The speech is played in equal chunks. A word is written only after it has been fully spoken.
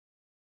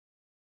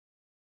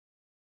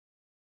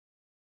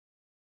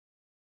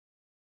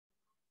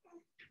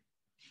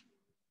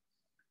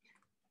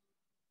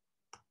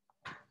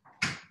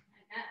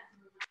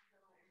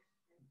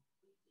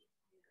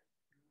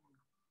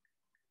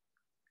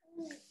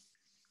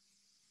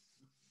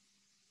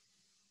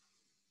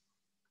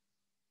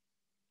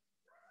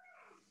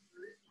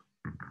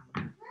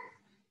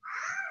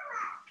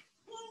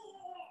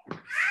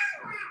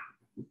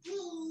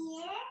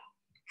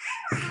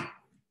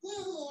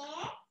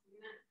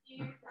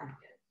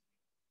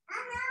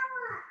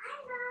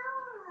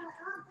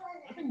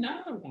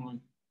Another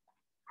one.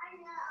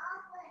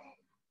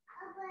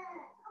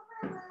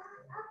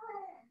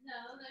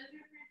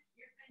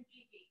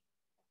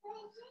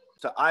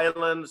 To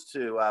islands,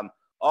 to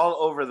all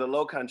over the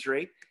Low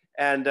Country.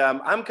 And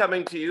I'm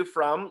coming to you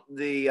from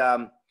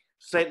the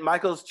St.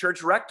 Michael's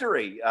Church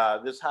Rectory,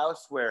 this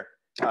house where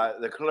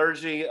the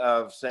clergy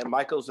of St.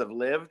 Michael's have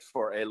lived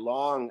for a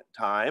long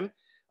time,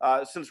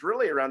 since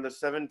really around the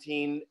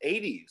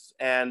 1780s.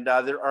 And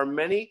there are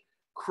many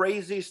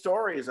crazy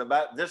stories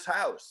about this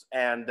house.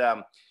 And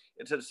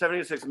it's at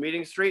 76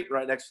 Meeting Street,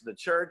 right next to the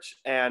church.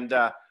 And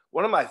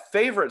one of my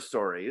favorite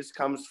stories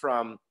comes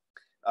from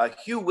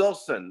Hugh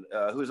Wilson,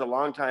 who's a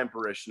longtime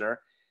parishioner.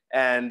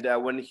 And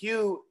when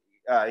Hugh,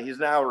 he's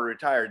now a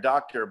retired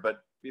doctor, but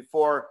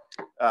before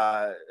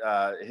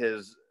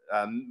his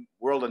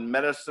world in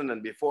medicine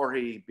and before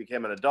he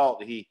became an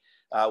adult, he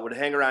would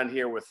hang around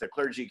here with the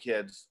clergy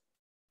kids.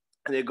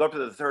 And they'd go up to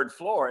the third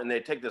floor and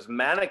they'd take this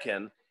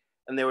mannequin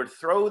and they would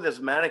throw this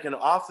mannequin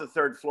off the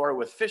third floor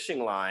with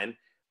fishing line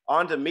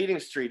onto Meeting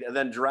Street and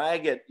then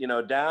drag it,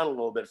 down a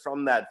little bit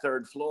from that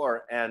third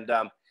floor. And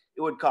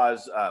it would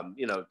cause,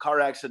 car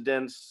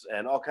accidents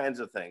and all kinds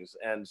of things.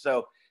 And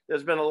so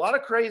there's been a lot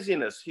of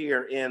craziness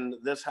here in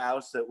this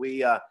house that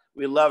we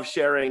love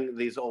sharing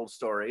these old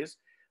stories.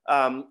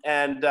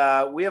 And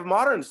we have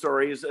modern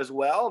stories as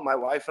well. My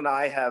wife and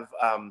I have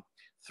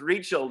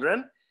 3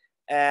 children,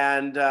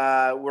 and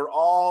we're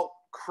all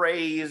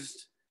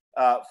crazed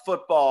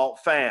football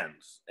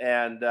fans.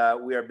 And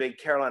we are big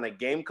Carolina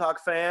Gamecock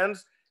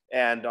fans,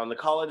 and on the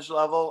college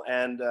level,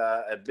 and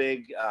a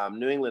big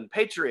New England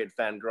Patriot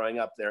fan growing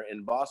up there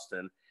in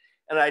Boston.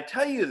 And I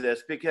tell you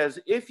this because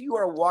if you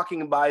are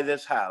walking by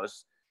this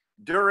house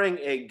during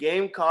a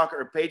Gamecock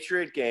or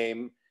Patriot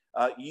game,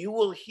 you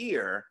will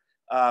hear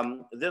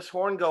this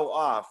horn go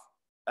off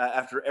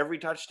after every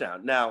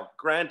touchdown. Now,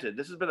 granted,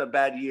 this has been a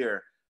bad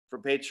year for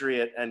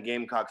Patriot and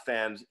Gamecock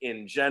fans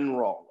in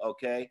general,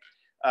 okay?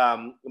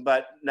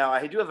 But now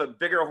I do have a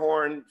bigger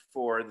horn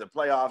for the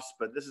playoffs,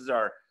 but this is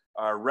our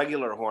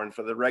regular horn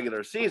for the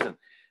regular season.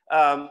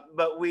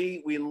 But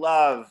we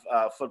love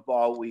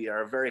football. We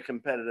are a very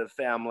competitive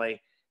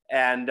family,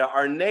 and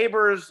our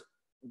neighbors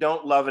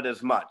don't love it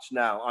as much.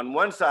 Now, on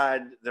one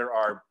side, there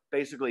are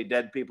basically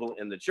dead people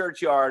in the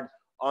churchyard.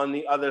 On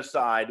the other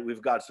side,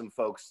 we've got some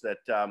folks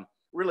that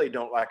really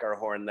don't like our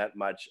horn that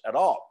much at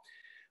all.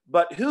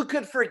 But who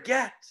could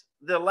forget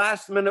the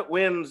last-minute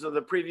wins of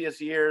the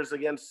previous years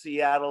against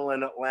Seattle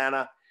and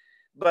Atlanta?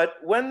 But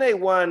when they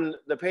won,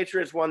 the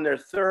Patriots won their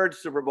 3rd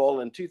Super Bowl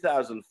in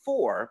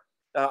 2004.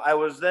 I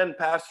was then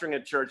pastoring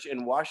a church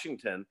in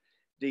Washington,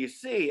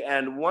 D.C.,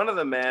 and one of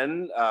the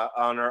men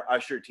on our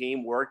usher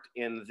team worked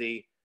in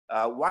the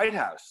White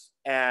House.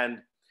 And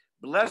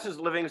bless his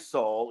living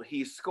soul,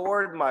 he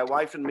scored my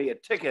wife and me a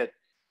ticket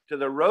to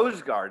the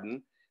Rose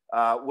Garden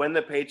when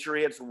the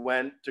Patriots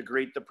went to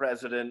greet the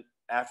president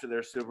after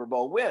their Super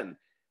Bowl win.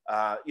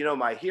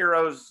 My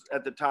heroes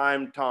at the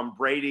time, Tom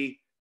Brady,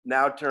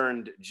 now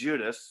turned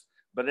Judas,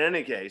 but in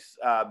any case,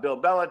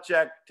 Bill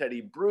Belichick,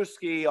 Teddy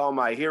Bruschi, all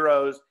my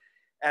heroes.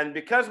 And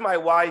because my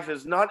wife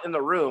is not in the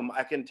room,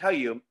 I can tell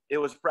you it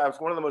was perhaps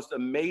one of the most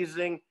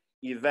amazing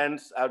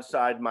events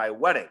outside my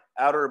wedding,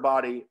 outer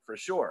body for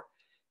sure.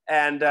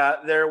 And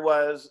there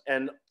was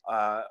an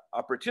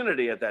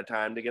opportunity at that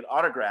time to get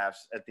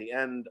autographs at the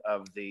end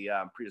of the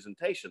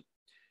presentation.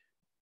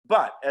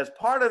 But as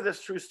part of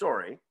this true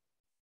story,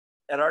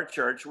 at our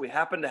church, we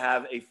happened to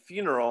have a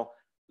funeral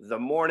the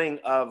morning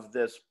of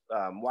this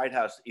White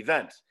House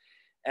event.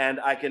 And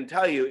I can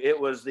tell you, it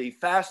was the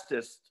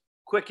fastest,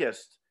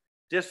 quickest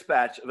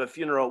dispatch of a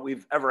funeral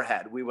we've ever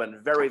had. We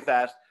went very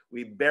fast.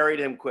 We buried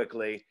him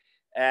quickly.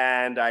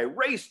 And I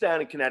raced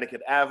down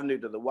Connecticut Avenue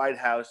to the White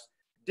House.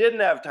 Didn't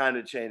have time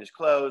to change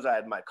clothes. I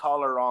had my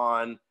collar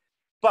on,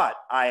 but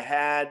I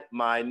had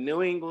my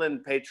New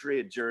England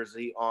Patriot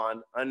jersey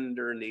on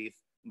underneath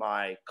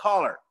my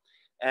collar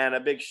and a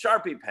big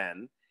Sharpie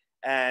pen.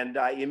 And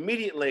I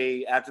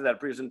immediately, after that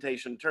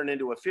presentation, turned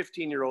into a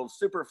 15-year-old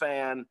super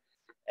fan.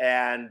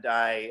 And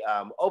I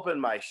opened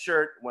my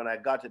shirt when I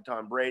got to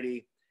Tom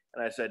Brady.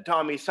 And I said,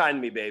 "Tommy, sign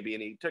me, baby."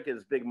 And he took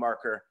his big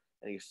marker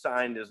and he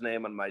signed his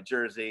name on my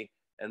jersey.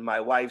 And my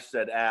wife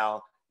said,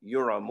 "Al,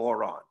 you're a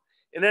moron."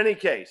 In any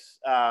case,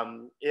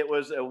 it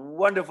was a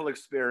wonderful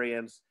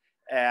experience.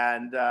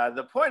 And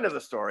the point of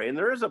the story, and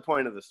there is a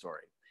point of the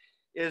story,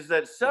 is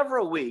that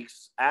several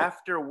weeks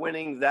after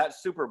winning that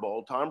Super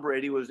Bowl, Tom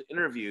Brady was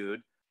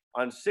interviewed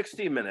on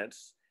 60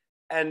 Minutes.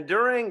 And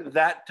during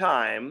that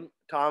time,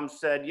 Tom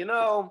said,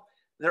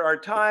 there are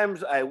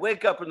times I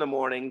wake up in the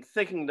morning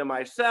thinking to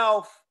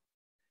myself,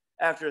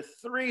 after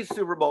 3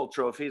 Super Bowl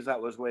trophies,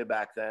 that was way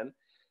back then,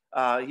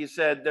 he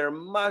said, there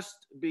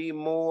must be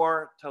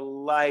more to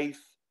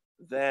life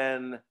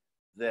than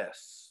this.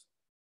 this.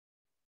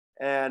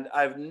 And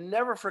I've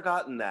never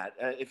forgotten that.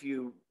 If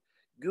you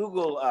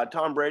Google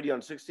Tom Brady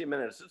on 60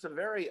 Minutes, it's a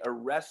very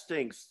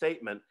arresting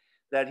statement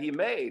that he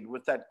made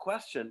with that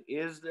question: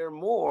 is there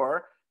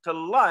more to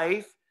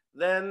life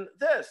than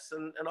this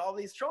and all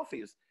these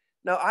trophies?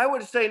 Now, I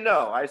would say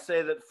no. I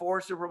say that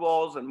 4 Super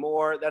Bowls and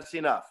more, that's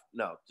enough.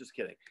 No, just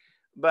kidding.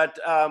 But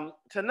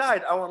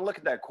tonight, I want to look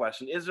at that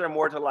question: is there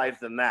more to life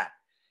than that?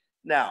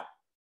 Now,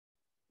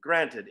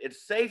 granted,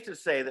 it's safe to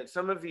say that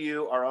some of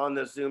you are on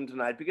this Zoom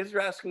tonight because you're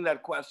asking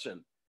that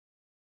question.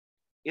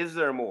 Is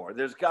there more?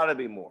 There's got to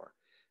be more.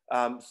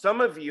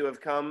 Some of you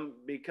have come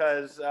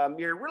because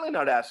you're really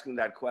not asking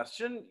that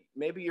question.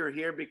 Maybe you're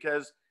here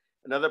because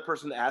another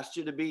person asked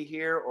you to be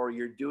here, or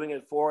you're doing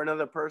it for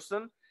another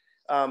person.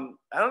 I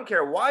don't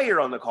care why you're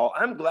on the call.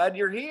 I'm glad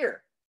you're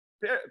here,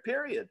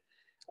 period.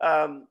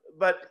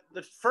 But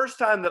the first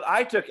time that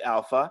I took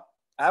Alpha,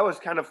 I was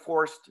kind of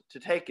forced to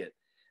take it.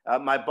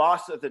 My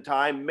boss at the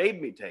time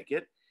made me take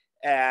it.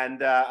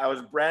 And I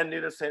was brand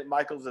new to St.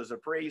 Michael's as a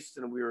priest,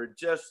 and we were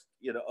just,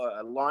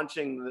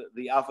 launching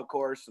the Alpha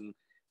course. And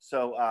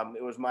so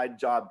it was my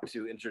job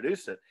to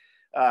introduce it.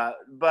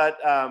 But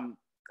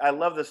I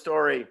love the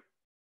story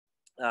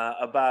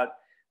about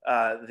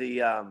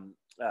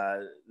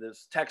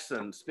this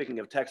Texan, speaking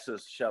of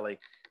Texas, Shelley,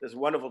 this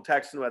wonderful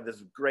Texan who had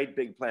this great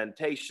big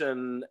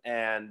plantation,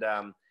 and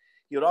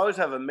he would always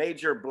have a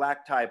major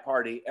black tie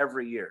party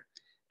every year.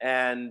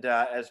 And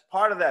as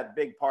part of that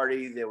big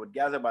party, they would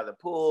gather by the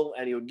pool,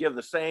 and he would give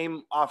the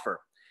same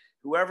offer: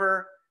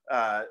 whoever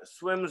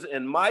swims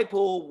in my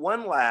pool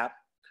 1 lap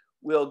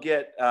will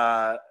get,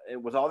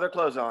 with all their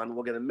clothes on,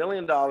 will get $1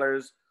 million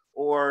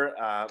or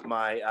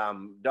my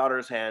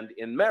daughter's hand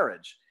in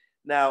marriage.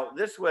 Now,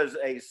 this was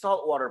a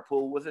saltwater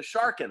pool with a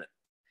shark in it.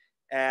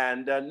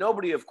 And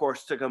nobody, of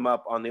course, took him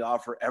up on the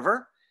offer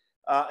ever,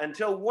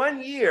 until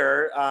one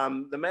year,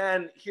 the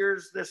man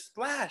hears this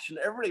splash, and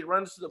everybody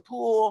runs to the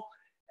pool.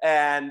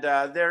 And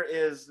there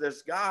is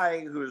this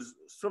guy who's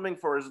swimming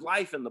for his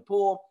life in the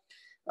pool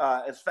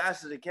as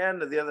fast as he can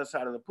to the other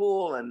side of the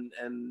pool. And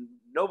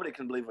nobody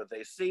can believe what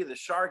they see. The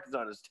shark is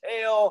on his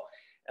tail,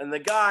 and the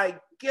guy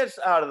gets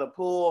out of the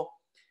pool.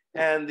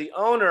 And the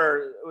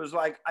owner was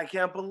like, "I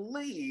can't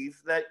believe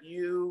that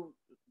you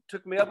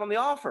took me up on the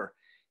offer."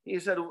 He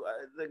said,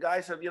 the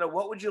guy said,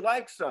 "What would you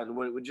like, son?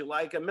 Would you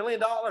like $1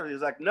 million?"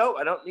 He's like, "No,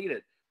 I don't need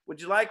it."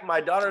 "Would you like my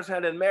daughter's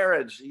hand in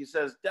marriage?" He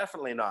says,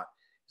 "Definitely not."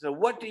 He said,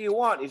 "What do you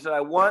want?" He said, "I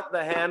want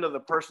the hand of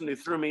the person who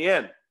threw me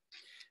in."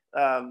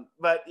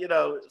 But,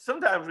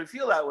 sometimes we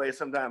feel that way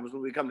sometimes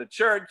when we come to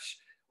church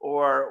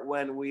or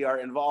when we are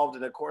involved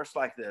in a course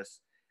like this.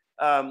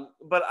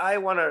 But I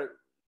want to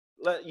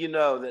let you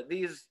know that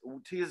these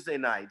Tuesday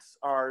nights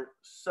are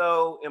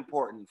so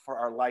important for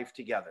our life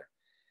together.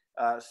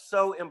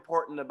 So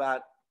important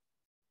about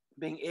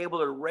being able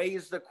to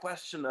raise the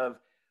question of,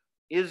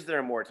 is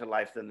there more to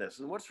life than this?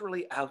 And what's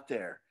really out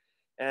there?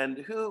 And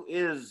who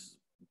is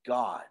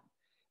God?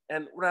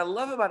 And what I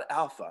love about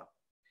Alpha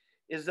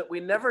is that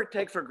we never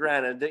take for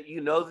granted that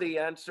you know the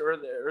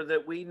answer, or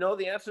that we know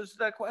the answers to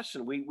that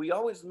question. We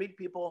always meet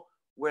people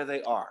where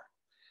they are,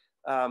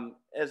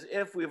 as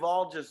if we've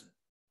all just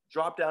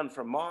dropped down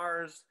from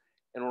Mars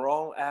and we're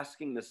all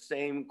asking the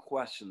same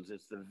questions.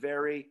 It's the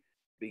very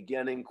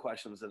beginning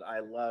questions that I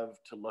love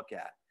to look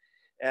at.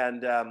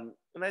 And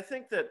I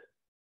think that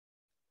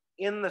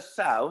in the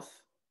South,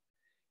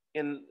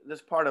 in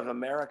this part of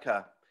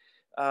America,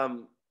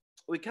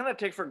 we kind of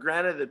take for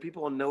granted that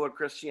people know what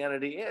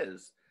Christianity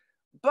is.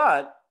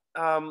 But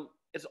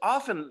it's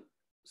often,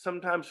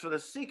 sometimes for the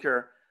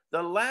seeker,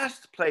 the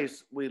last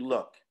place we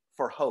look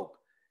for hope,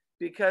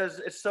 because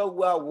it's so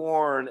well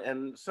worn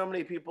and so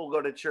many people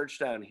go to church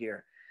down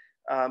here.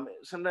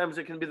 Sometimes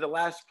it can be the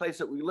last place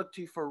that we look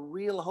to for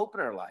real hope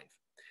in our life.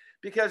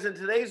 Because in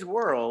today's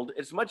world,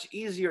 it's much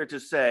easier to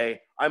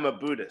say, I'm a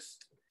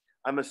Buddhist,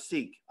 I'm a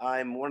Sikh,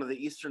 I'm one of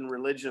the Eastern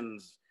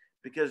religions,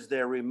 because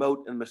they're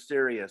remote and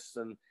mysterious.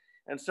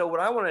 And so what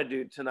I want to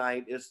do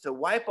tonight is to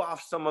wipe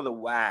off some of the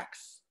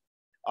wax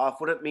off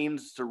what it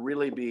means to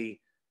really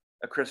be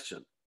a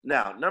Christian.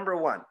 Now, number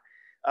one,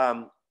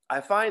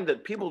 I find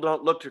that people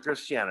don't look to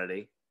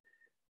Christianity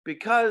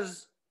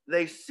because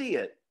they see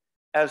it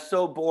as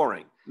so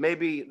boring.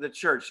 Maybe the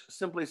church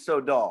simply so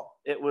dull.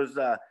 It was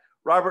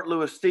Robert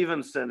Louis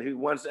Stevenson who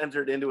once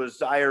entered into his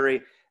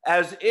diary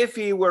as if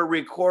he were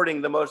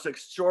recording the most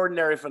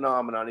extraordinary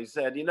phenomenon. He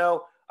said,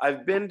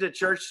 I've been to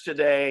church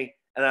today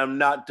and I'm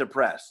not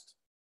depressed.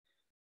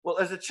 Well,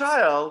 as a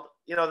child,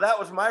 that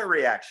was my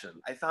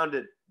reaction. I found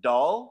it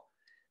dull,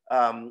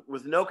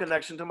 with no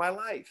connection to my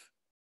life.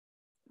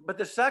 But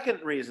the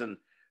second reason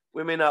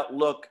we may not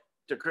look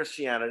to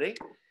Christianity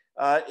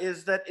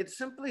is that it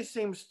simply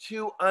seems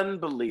too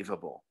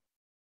unbelievable.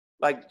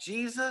 Like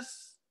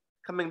Jesus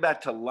coming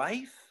back to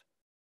life?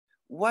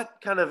 What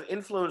kind of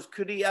influence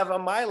could he have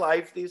on my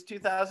life these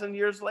 2,000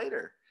 years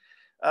later?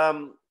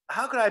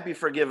 How could I be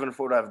forgiven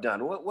for what I've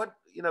done? What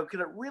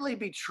could it really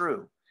be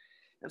true?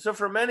 And so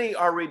for many,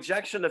 our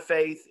rejection of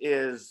faith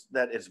is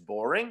that it's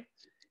boring,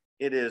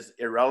 it is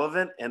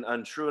irrelevant and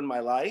untrue in my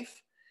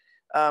life.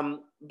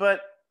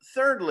 But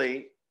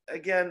thirdly,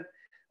 again,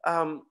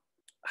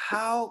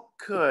 how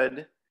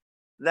could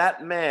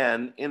that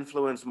man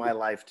influence my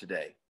life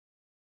today?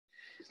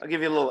 I'll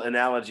give you a little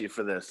analogy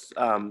for this.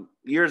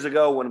 Years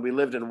ago, when we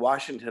lived in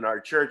Washington, our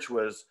church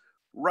was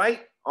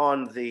right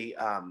on the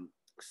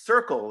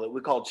circle that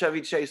we called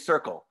Chevy Chase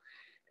Circle.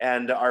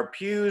 And our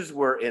pews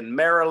were in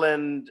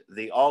Maryland.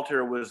 The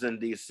altar was in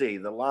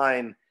DC. The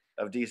line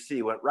of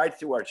DC went right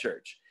through our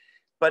church.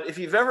 But if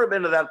you've ever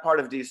been to that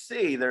part of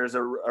DC, there's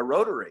a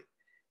rotary.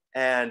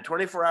 And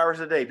 24 hours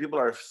a day, people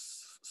are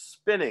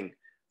spinning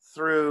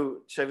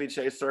through Chevy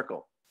Chase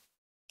Circle.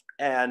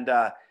 And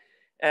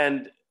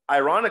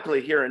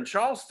ironically, here in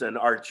Charleston,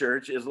 our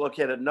church is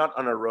located not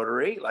on a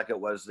rotary like it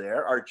was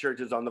there. Our church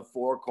is on the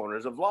four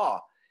corners of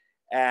law,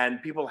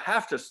 and people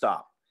have to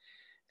stop.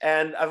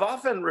 And I've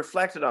often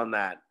reflected on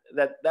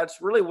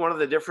that's really one of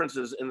the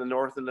differences in the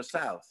North and the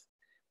South.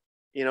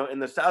 You know, in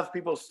the South,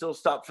 people still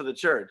stop for the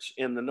church.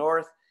 In the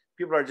North,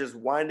 people are just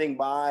winding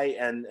by,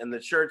 and the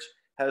church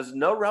has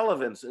no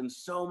relevance in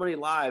so many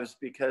lives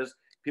because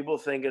people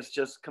think it's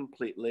just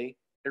completely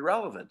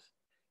irrelevant.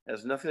 It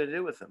has nothing to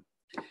do with them.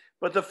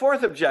 But the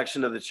fourth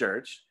objection of the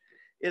church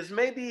is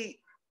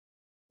maybe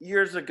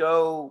years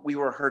ago we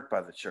were hurt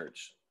by the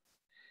church.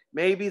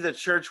 Maybe the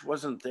church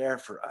wasn't there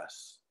for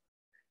us.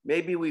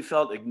 Maybe we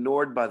felt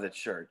ignored by the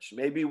church.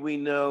 Maybe we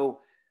know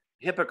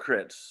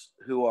hypocrites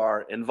who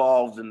are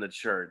involved in the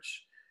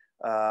church,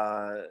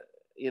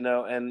 you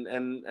know,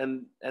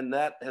 and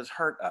that has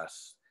hurt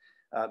us.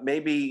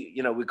 Maybe,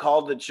 you know, we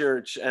called the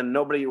church and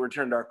nobody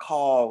returned our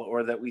call,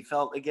 or that we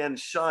felt, again,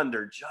 shunned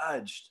or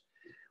judged.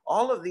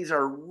 All of these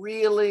are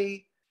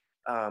really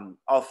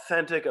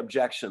authentic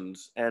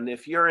objections. And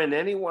if you're in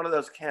any one of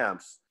those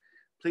camps,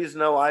 please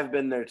know I've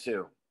been there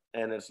too.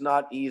 And it's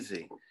not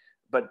easy.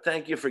 But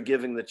thank you for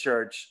giving the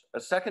church a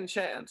second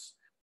chance.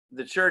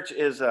 The church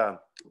is an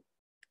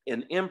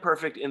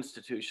imperfect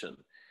institution,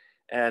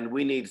 and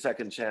we need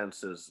second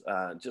chances,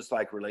 just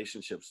like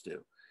relationships do.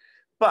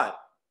 But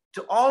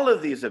to all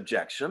of these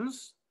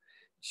objections,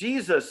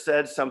 Jesus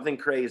said something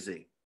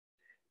crazy.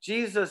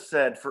 Jesus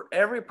said, for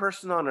every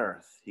person on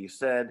earth, he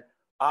said,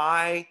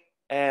 I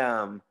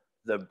am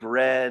the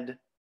bread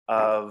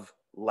of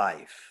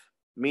life.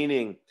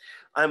 Meaning,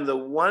 I'm the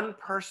one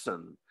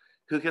person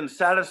who can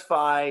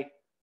satisfy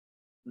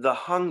the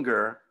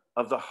hunger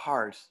of the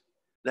heart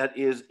that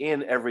is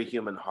in every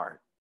human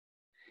heart.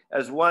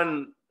 As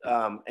one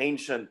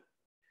ancient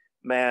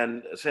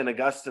man, St.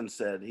 Augustine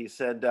said, he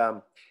said,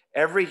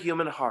 every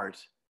human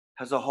heart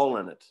has a hole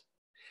in it,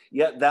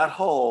 yet that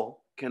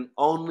hole can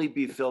only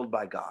be filled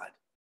by God.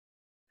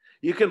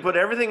 You can put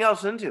everything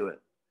else into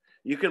it.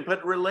 You can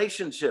put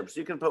relationships,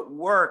 you can put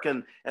work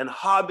and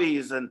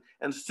hobbies and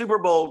Super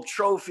Bowl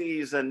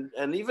trophies and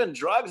even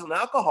drugs and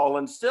alcohol,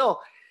 and still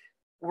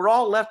we're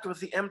all left with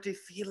the empty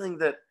feeling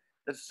that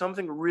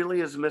something really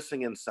is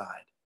missing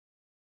inside.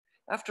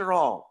 After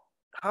all,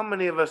 how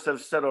many of us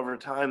have said over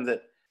time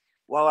that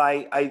while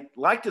I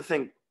like to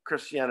think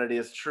Christianity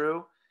is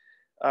true,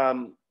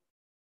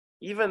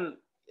 even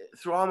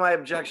through all my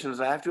objections,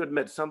 I have to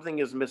admit something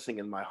is missing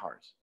in my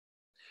heart.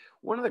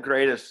 One of the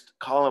greatest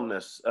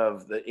columnists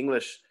of the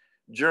English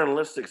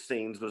journalistic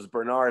scenes was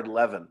Bernard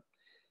Levin.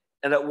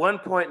 And at one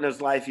point in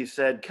his life, he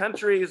said,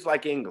 countries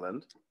like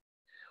England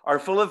are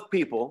full of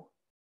people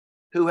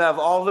who have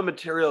all the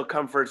material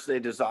comforts they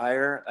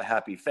desire, a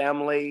happy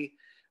family,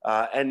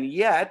 and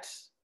yet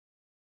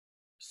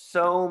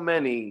so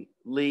many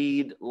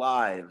lead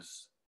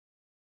lives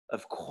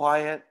of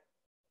quiet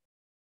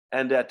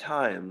and at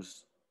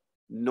times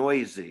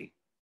noisy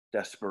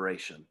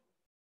desperation.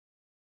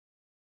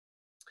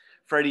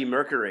 Freddie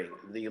Mercury,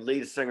 the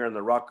lead singer in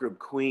the rock group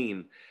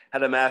Queen,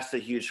 had amassed a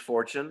huge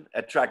fortune,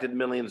 attracted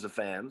millions of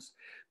fans,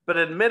 but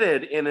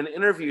admitted in an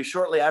interview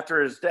shortly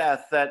after his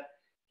death that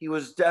he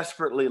was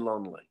desperately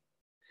lonely.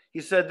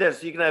 He said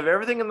this, you can have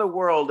everything in the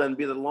world and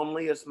be the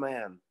loneliest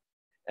man.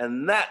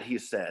 And that, he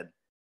said,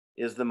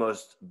 is the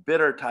most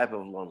bitter type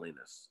of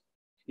loneliness.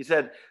 He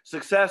said,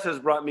 success has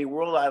brought me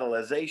world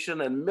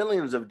idolization and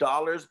millions of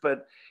dollars,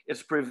 but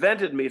it's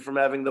prevented me from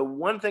having the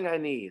one thing I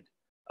need,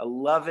 a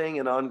loving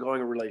and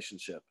ongoing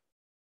relationship.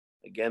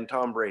 Again,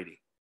 Tom Brady,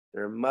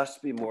 there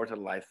must be more to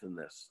life than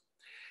this.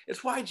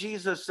 It's why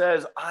Jesus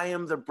says, I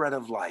am the bread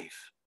of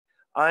life.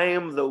 I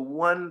am the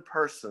one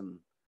person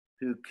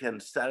who can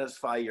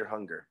satisfy your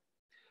hunger.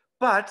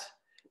 But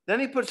then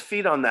he puts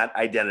feet on that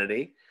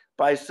identity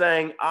by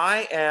saying,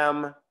 I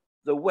am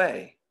the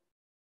way.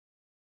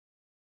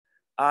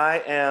 I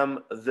am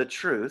the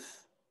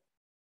truth,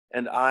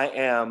 and I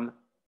am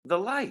the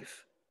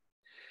life.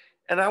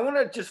 And I want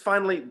to just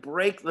finally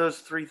break those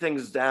three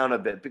things down a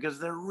bit because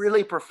they're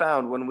really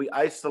profound when we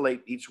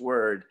isolate each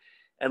word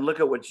and look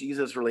at what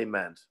Jesus really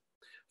meant.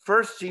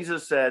 First,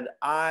 Jesus said,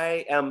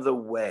 I am the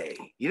way.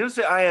 He didn't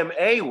say, I am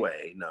a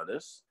way,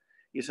 notice.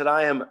 He said,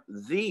 I am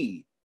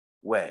the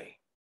way.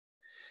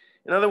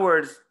 In other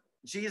words,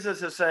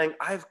 Jesus is saying,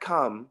 I've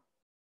come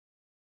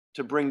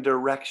to bring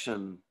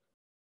direction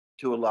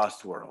to a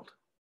lost world.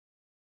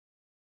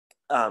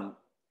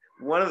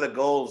 one of the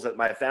goals that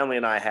my family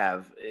and I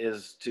have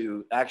is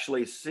to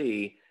actually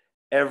see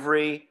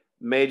every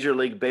Major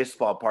League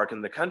Baseball park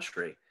in the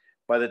country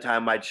by the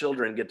time my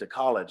children get to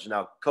college.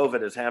 Now,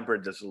 COVID has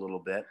hampered this a little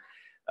bit,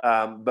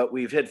 but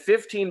we've hit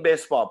 15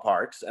 baseball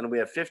parks and we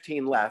have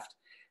 15 left.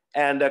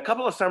 And a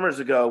couple of summers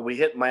ago, we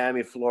hit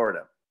Miami,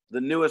 Florida,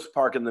 the newest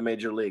park in the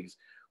major leagues,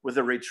 with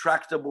a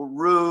retractable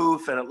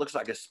roof, and it looks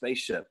like a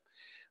spaceship.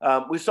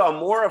 We saw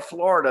more of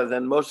Florida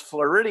than most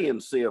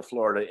Floridians see of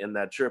Florida in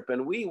that trip,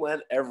 and we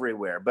went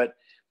everywhere. But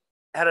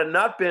had it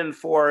not been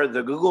for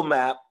the Google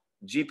Map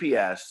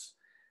GPS,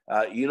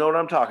 you know what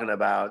I'm talking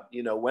about,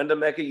 you know, when to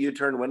make a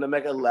U-turn, when to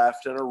make a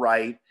left and a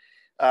right,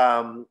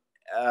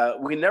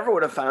 we never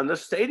would have found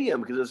this stadium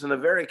because it's in a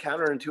very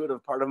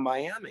counterintuitive part of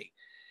Miami.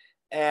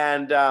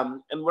 And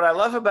what I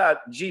love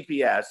about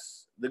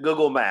GPS, the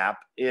Google Map,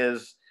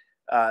 is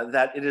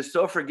that it is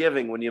so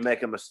forgiving when you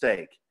make a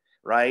mistake,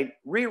 right?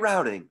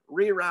 Rerouting.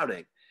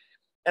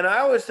 And I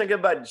always think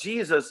about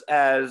Jesus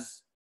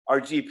as our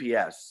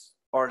GPS,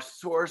 our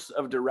source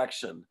of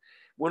direction.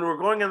 When we're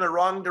going in the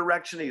wrong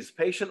direction, he's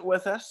patient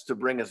with us to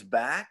bring us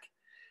back.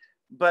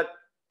 But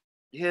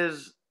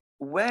his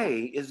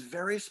way is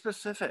very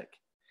specific.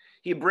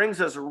 He brings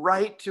us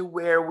right to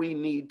where we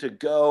need to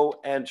go,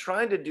 and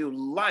trying to do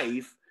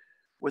life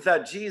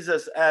without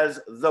Jesus as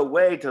the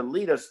way to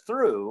lead us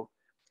through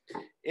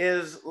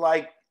is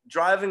like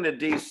driving to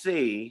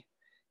DC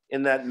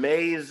in that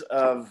maze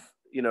of,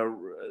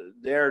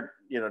 their,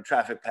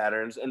 traffic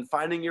patterns, and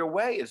finding your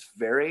way is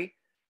very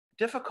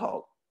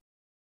difficult.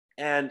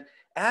 And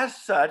as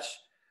such,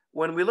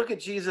 when we look at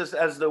Jesus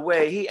as the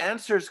way, he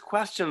answers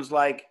questions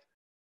like,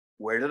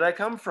 where did I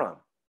come from?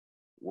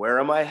 Where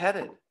am I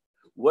headed?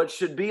 What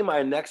should be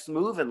my next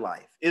move in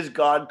life? Is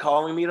God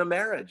calling me to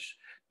marriage?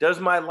 Does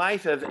my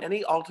life have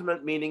any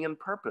ultimate meaning and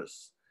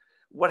purpose?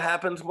 What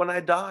happens when I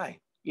die?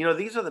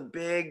 These are the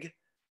big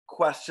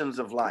questions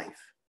of life.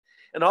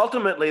 And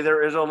ultimately,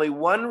 there is only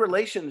one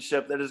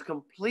relationship that is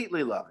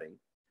completely loving,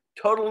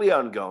 totally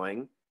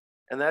ongoing,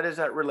 and that is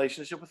that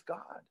relationship with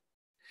God.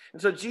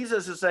 And so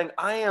Jesus is saying,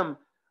 I am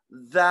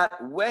that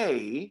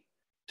way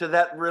to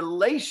that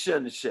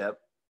relationship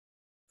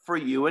for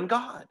you and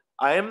God.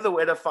 I am the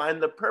way to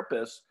find the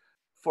purpose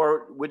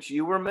for which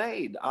you were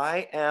made.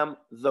 I am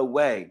the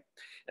way.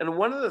 And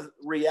one of the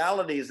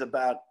realities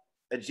about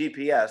a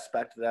GPS,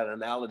 back to that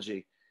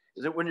analogy,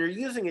 is that when you're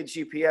using a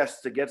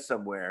GPS to get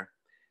somewhere,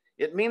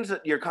 it means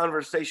that your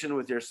conversation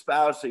with your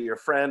spouse or your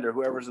friend or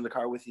whoever's in the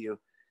car with you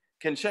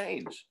can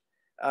change.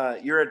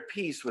 You're at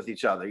peace with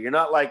each other. You're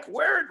not like,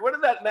 what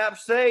did that map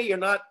say? You're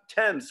not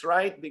tense,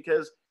 right?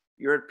 Because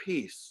you're at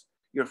peace.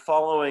 You're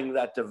following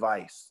that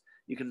device.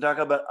 You can talk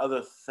about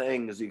other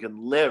things. You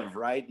can live,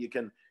 right? You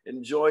can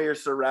enjoy your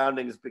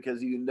surroundings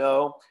because you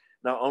know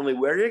not only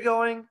where you're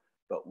going,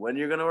 but when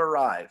you're going to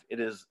arrive. It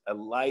is a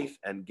life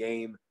and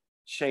game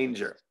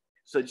changer.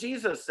 So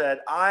Jesus said,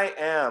 I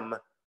am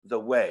the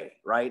way,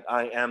 right?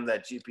 I am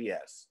that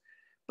GPS.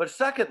 But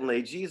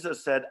secondly,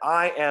 Jesus said,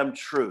 I am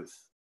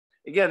truth.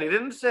 Again, he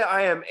didn't say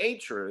I am a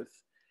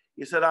truth.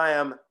 He said, I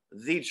am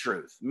the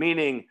truth,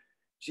 meaning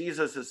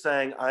Jesus is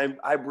saying,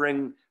 I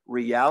bring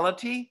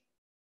reality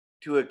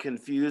to a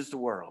confused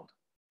world.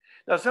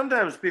 Now,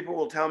 sometimes people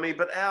will tell me,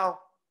 but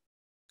Al,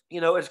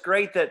 it's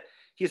great that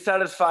he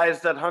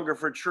satisfies that hunger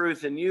for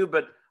truth in you,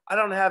 but I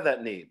don't have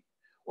that need.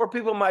 Or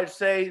people might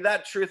say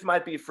that truth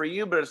might be for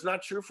you, but it's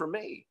not true for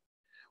me.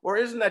 Or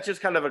isn't that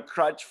just kind of a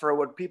crutch for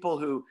what people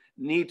who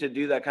need to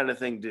do that kind of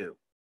thing do?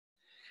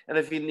 And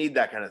if you need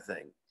that kind of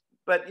thing.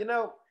 But,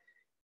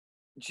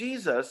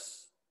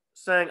 Jesus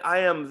saying, I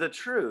am the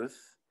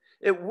truth,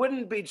 it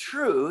wouldn't be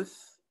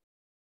truth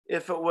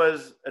if it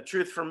was a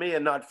truth for me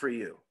and not for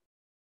you.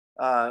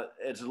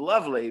 It's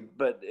lovely,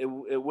 but it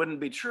wouldn't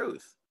be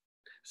truth.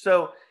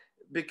 So,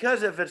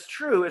 because if it's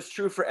true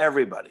for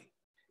everybody.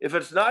 If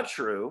it's not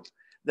true,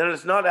 then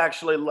it's not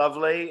actually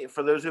lovely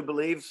for those who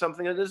believe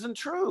something that isn't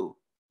true.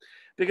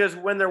 Because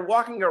when they're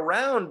walking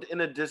around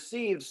in a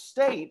deceived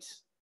state,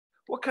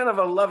 what kind of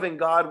a loving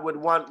God would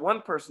want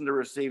one person to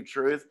receive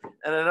truth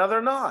and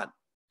another not?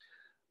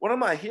 One of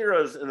my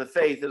heroes in the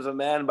faith is a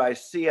man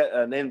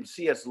named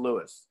C.S.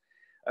 Lewis,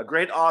 a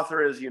great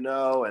author, as you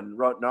know, and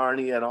wrote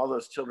Narnia and all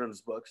those children's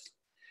books.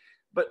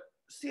 But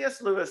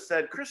C.S. Lewis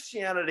said,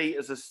 Christianity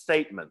is a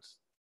statement,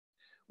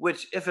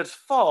 which if it's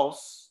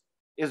false,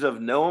 is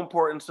of no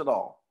importance at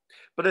all.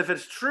 But if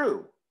it's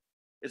true,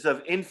 it's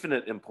of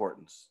infinite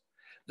importance.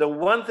 The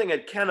one thing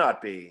it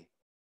cannot be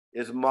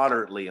is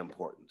moderately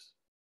important.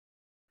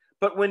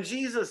 But when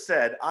Jesus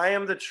said, I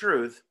am the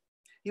truth,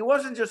 he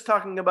wasn't just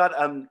talking about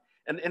an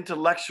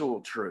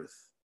intellectual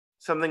truth,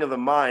 something of the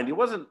mind. He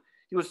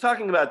was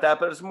talking about that,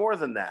 but it's more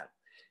than that.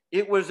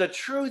 It was a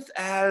truth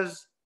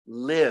as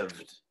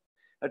lived,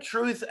 a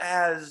truth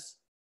as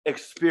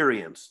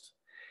experienced.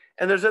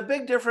 And there's a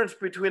big difference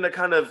between a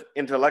kind of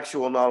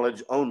intellectual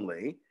knowledge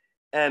only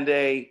and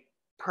a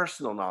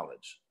personal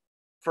knowledge.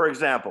 For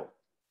example,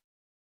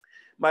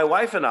 my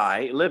wife and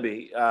I,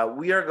 Libby,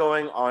 we are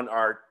going on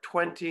our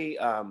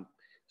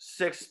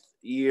 27th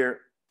year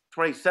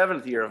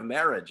of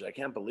marriage. I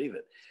can't believe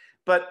it.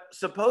 But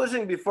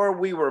supposing before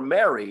we were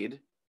married,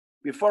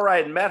 before I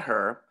had met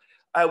her,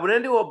 I went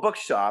into a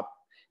bookshop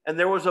and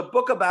there was a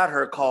book about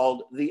her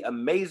called The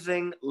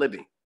Amazing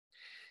Libby.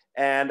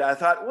 And I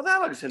thought, well,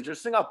 that looks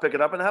interesting. I'll pick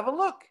it up and have a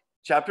look.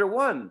 Chapter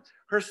 1,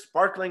 her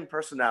sparkling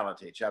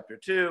personality. Chapter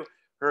 2,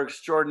 her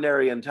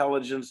extraordinary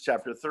intelligence.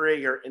 Chapter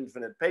 3, her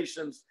infinite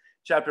patience.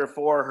 Chapter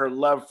 4, her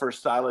love for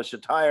stylish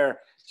attire.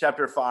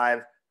 Chapter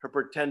 5, her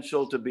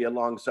potential to be a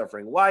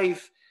long-suffering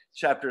wife.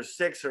 Chapter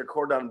 6, her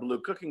cordon bleu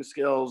cooking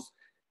skills.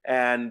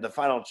 And the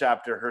final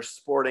chapter, her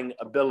sporting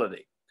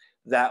ability.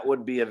 That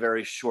would be a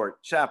very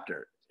short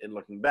chapter in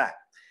looking back.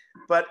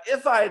 But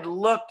if I'd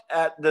looked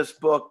at this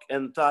book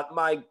and thought,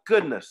 my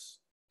goodness,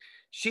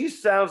 she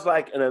sounds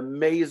like an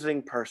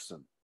amazing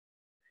person.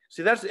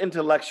 See, that's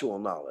intellectual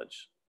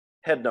knowledge,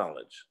 head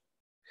knowledge.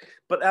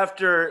 But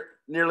after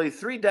nearly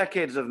 3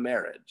 decades of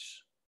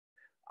marriage,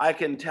 I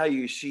can tell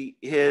you she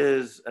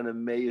is an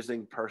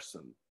amazing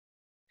person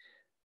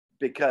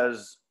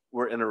because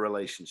we're in a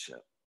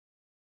relationship.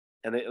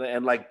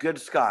 And like good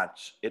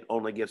Scotch, it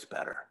only gets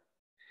better.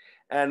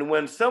 And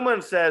when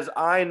someone says,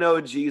 I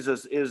know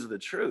Jesus is the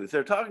truth,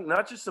 they're talking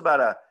not just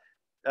about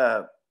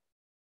a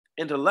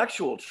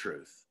intellectual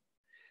truth,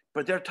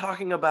 but they're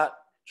talking about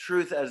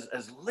truth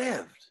as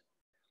lived,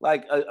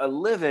 like a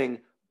living,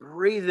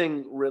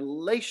 breathing,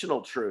 relational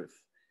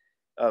truth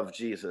of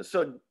Jesus.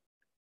 So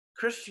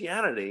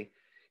Christianity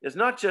is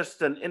not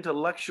just an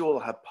intellectual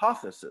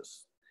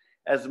hypothesis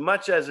as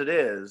much as it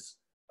is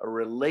a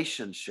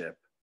relationship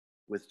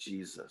with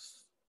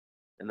Jesus.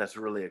 And that's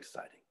really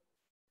exciting.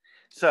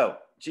 So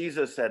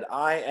Jesus said,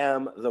 I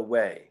am the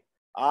way,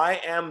 I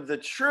am the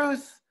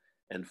truth.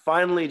 And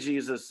finally,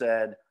 Jesus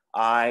said,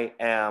 I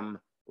am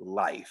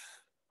life.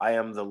 I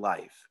am the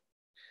life.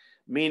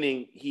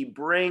 Meaning he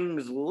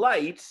brings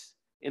light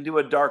into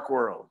a dark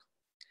world.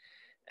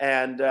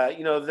 And,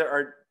 there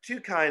are 2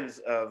 kinds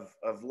of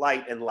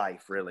light and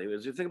life, really.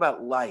 As you think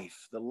about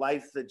life, the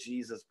life that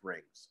Jesus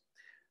brings,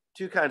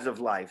 2 kinds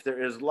of life.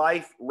 There is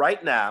life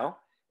right now,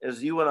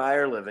 as you and I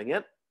are living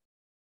it.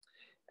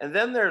 And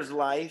then there's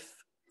life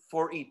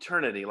for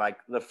eternity, like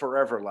the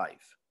forever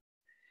life.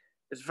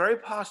 It's very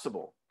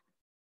possible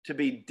to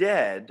be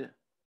dead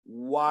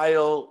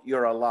while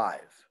you're alive.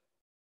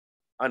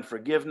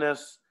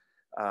 Unforgiveness,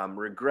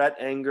 regret,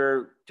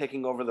 anger,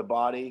 taking over the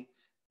body,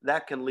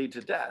 that can lead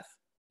to death.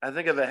 I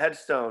think of a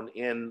headstone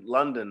in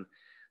London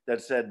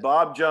that said,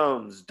 Bob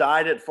Jones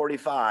died at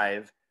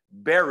 45,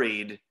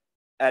 buried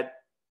at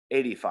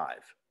 85.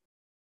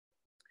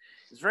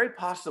 It's very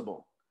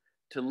possible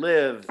to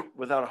live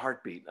without a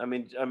heartbeat. I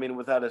mean,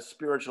 without a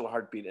spiritual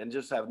heartbeat and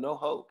just have no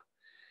hope.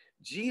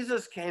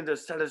 Jesus came to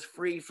set us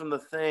free from the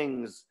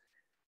things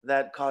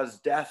that cause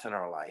death in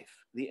our life,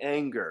 the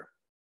anger,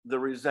 the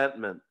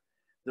resentment,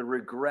 the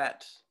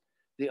regret,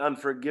 the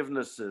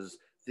unforgivenesses,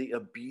 the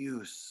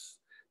abuse,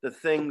 the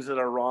things that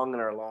are wrong in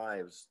our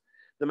lives,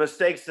 the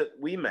mistakes that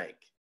we make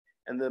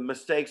and the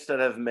mistakes that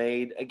have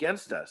made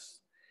against us.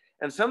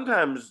 And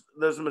sometimes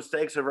those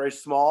mistakes are very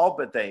small,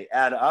 but they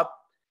add up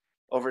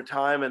over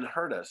time and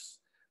hurt us.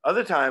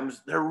 Other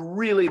times they're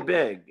really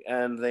big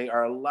and they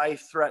are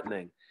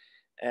life-threatening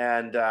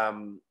and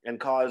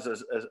cause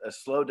a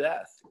slow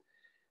death.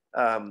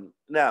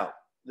 Now,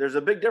 there's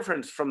a big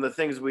difference from the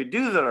things we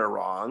do that are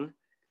wrong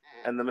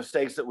and the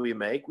mistakes that we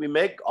make. We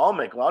all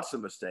make lots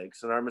of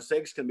mistakes, and our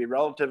mistakes can be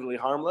relatively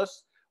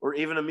harmless or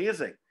even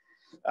amusing.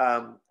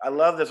 I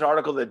love this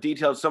article that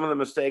details some of the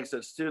mistakes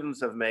that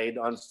students have made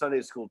on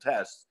Sunday school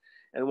tests.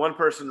 And one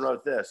person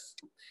wrote this: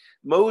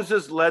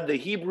 Moses led the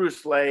Hebrew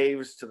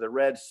slaves to the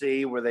Red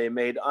Sea where they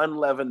made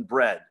unleavened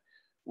bread,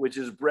 which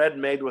is bread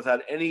made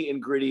without any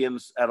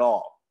ingredients at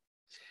all.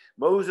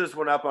 Moses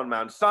went up on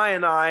Mount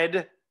Sinai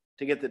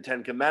to get the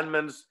 10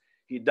 Commandments.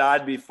 He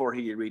died before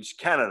he reached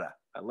Canada.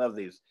 I love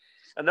these.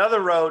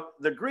 Another wrote,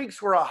 the Greeks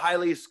were a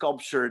highly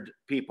sculptured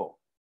people,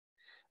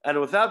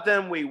 and without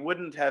them, we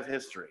wouldn't have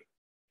history.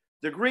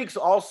 The Greeks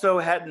also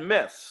had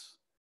myths.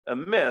 A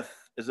myth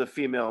is a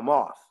female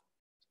moth.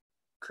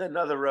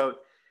 Another wrote,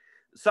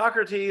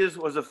 Socrates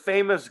was a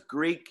famous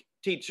Greek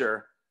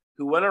teacher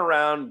who went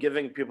around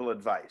giving people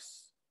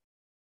advice.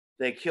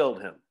 They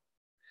killed him.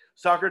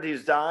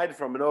 Socrates died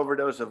from an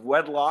overdose of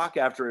wedlock.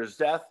 After his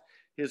death,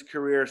 his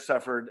career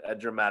suffered a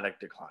dramatic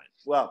decline.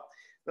 Well,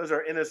 those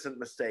are innocent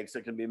mistakes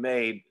that can be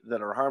made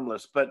that are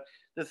harmless, but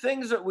the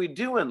things that we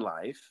do in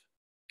life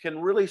can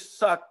really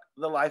suck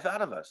the life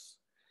out of us.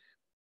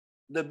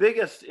 The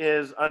biggest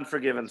is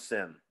unforgiven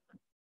sin,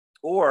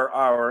 or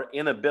our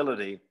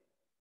inability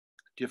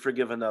to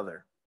forgive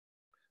another.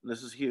 And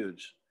this is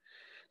huge.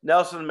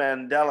 Nelson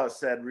Mandela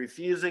said,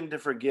 refusing to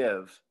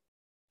forgive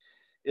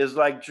is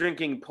like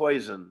drinking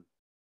poison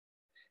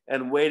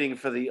and waiting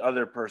for the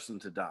other person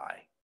to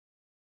die.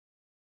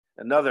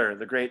 Another,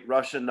 the great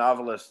Russian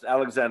novelist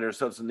Alexander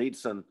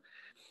Solzhenitsyn,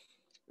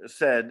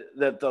 said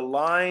that the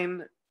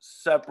line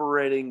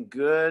separating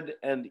good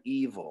and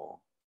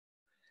evil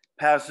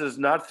passes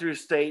not through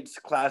states,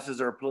 classes,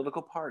 or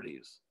political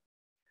parties,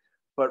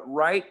 but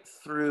right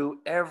through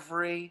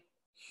every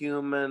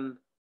human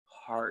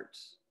heart.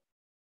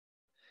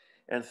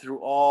 and through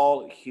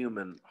all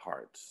human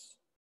hearts.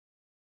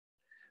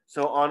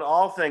 So on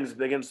all things,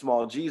 big and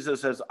small,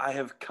 Jesus says, I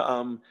have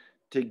come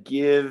to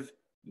give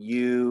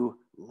you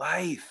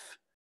life,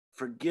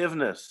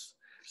 forgiveness.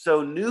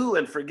 So new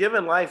and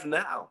forgiven life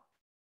now,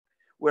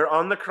 where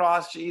on the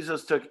cross,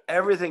 Jesus took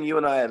everything you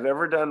and I have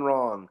ever done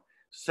wrong,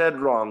 said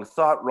wrong,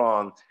 thought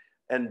wrong,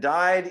 and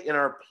died in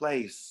our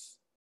place.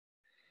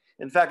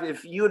 In fact,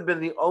 if you had been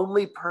the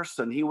only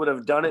person, he would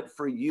have done it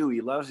for you.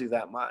 He loves you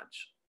that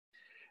much.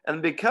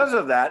 And because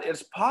of that,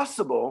 it's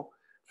possible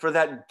for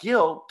that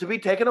guilt to be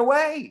taken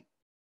away.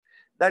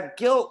 That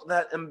guilt,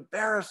 that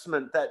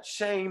embarrassment, that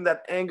shame,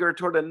 that anger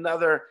toward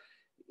another,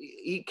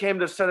 he came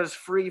to set us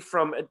free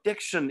from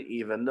addiction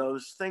even,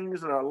 those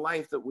things in our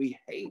life that we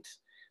hate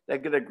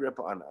that get a grip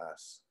on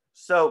us.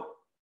 So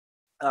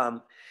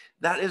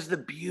that is the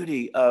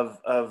beauty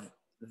of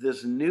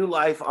this new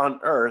life on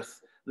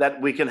earth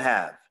that we can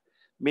have.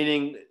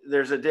 Meaning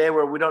there's a day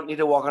where we don't need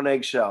to walk on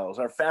eggshells.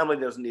 Our family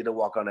doesn't need to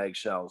walk on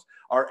eggshells.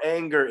 Our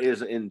anger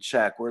is in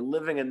check. We're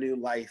living a new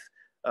life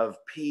of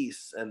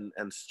peace and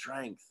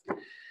strength.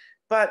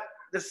 But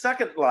the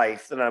second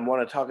life that I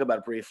want to talk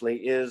about briefly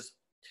is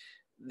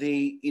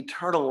the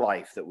eternal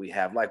life that we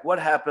have. Like what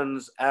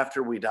happens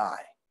after we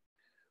die?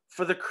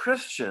 For the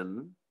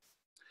Christian,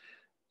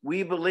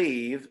 we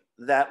believe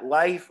that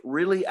life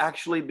really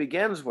actually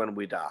begins when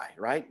we die,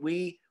 right?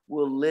 We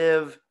will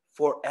live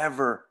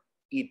forever,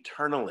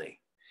 eternally.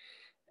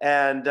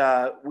 And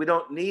we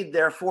don't need,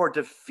 therefore,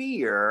 to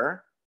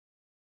fear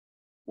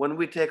when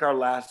we take our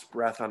last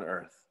breath on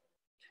earth.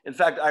 In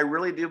fact, I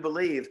really do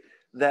believe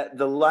that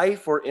the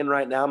life we're in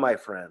right now, my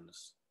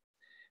friends,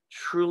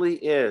 truly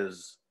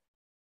is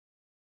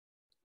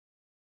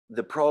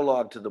the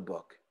prologue to the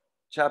book.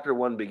 Chapter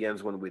 1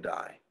 begins when we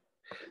die.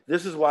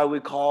 This is why we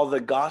call the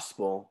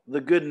gospel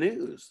the good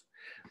news.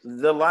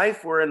 The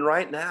life we're in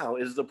right now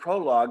is the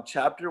prologue.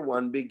 Chapter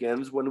 1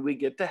 begins when we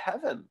get to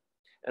heaven.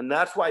 And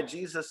that's why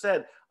Jesus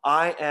said,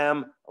 I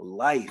am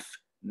life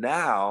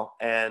now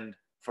and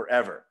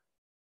forever.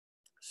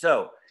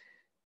 So,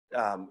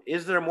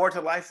 is there more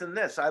to life than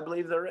this? I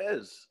believe there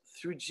is.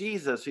 Through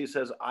Jesus, he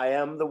says, I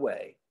am the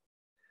way.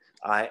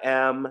 I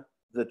am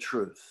the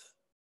truth.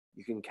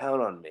 You can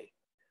count on me.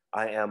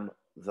 I am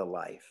the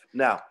life.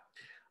 Now,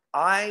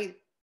 I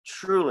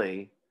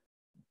truly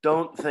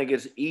don't think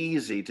it's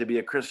easy to be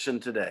a Christian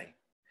today.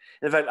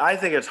 In fact, I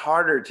think it's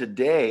harder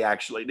today,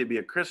 actually, to be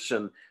a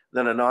Christian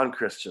than a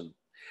non-Christian.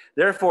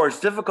 Therefore, it's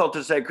difficult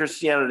to say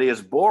Christianity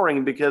is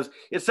boring because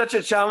it's such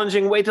a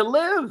challenging way to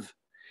live.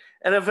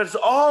 And if it's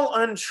all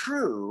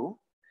untrue,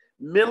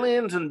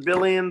 millions and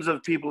billions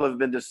of people have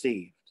been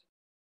deceived.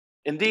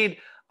 Indeed,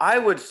 I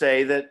would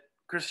say that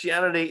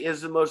Christianity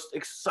is the most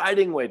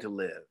exciting way to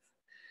live,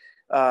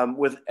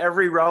 with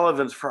every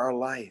relevance for our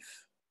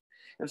life.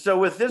 And so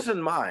with this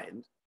in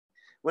mind,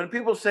 when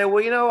people say,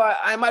 well, you know,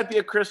 I might be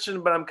a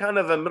Christian, but I'm kind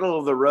of a middle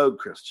of the road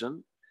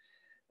Christian.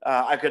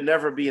 I could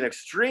never be an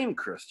extreme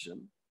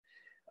Christian.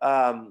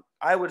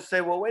 I would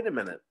say, well, wait a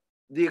minute.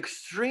 The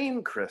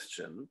extreme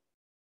Christian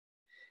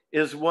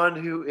is one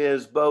who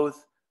is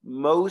both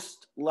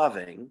most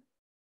loving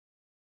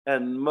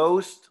and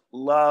most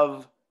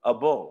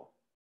lovable.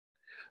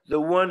 The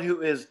one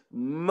who is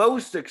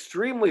most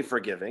extremely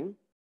forgiving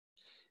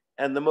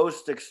and the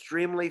most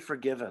extremely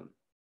forgiven.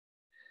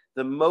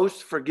 The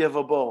most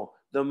forgivable,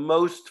 the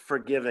most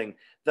forgiving,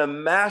 the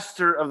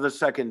master of the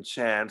second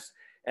chance,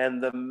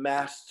 and the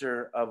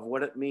master of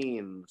what it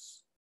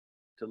means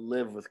to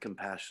live with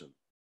compassion.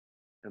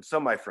 And so,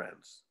 my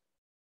friends,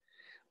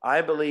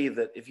 I believe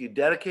that if you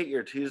dedicate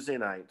your Tuesday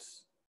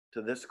nights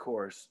to this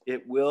course,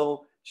 it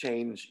will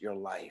change your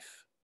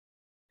life.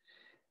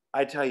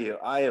 I tell you,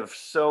 I have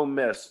so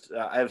missed,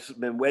 I've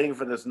been waiting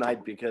for this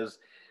night because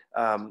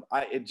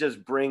it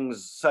just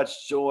brings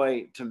such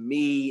joy to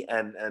me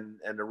and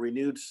a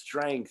renewed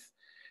strength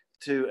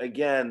to,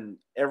 again,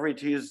 every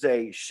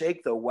Tuesday,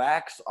 shake the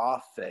wax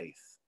off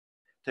faith.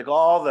 Take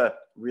all the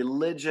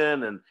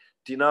religion and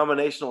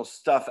denominational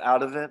stuff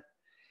out of it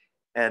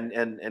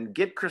and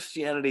get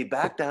Christianity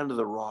back down to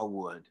the raw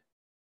wood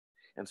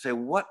and say,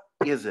 what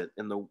is it?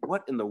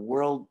 What in the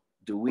world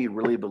do we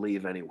really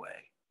believe anyway?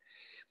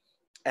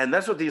 And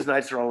that's what these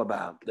nights are all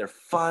about. They're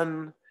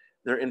fun.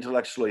 They're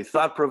intellectually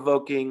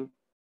thought-provoking.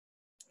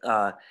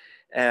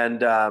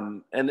 And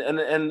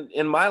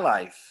in my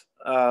life,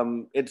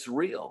 it's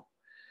real.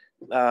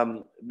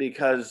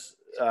 Because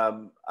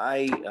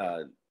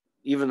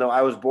even though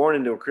I was born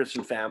into a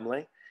Christian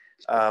family,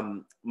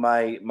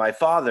 my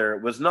father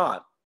was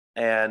not.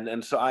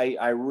 And so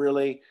I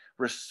really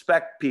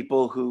respect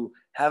people who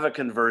have a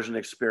conversion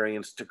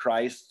experience to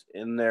Christ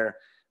in their,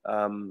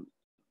 in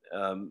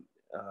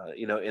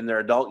their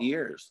adult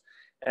years.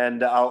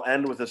 And I'll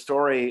end with a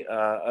story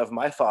of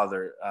my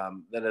father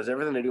that has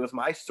everything to do with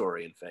my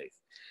story in faith.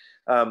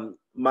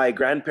 My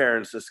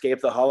grandparents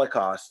escaped the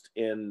Holocaust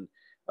in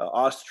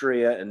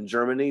Austria and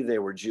Germany. They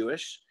were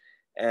Jewish,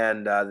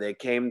 and they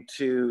came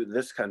to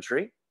this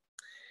country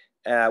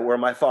where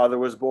my father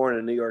was born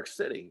in New York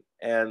City.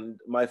 And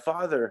my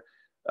father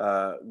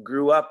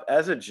grew up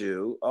as a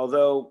Jew,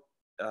 although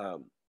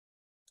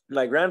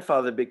my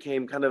grandfather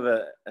became kind of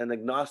an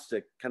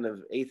agnostic, kind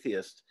of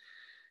atheist,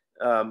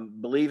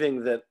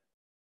 believing that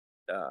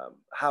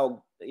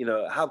how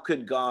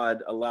could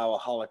God allow a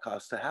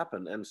Holocaust to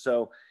happen? And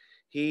so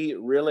he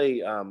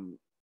really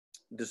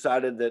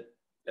decided that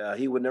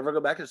he would never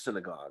go back to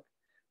synagogue,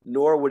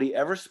 nor would he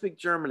ever speak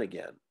German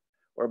again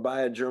or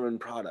buy a German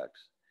product.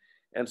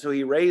 And so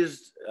he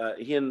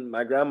and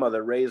my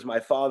grandmother raised my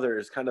father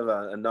as kind of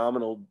a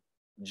nominal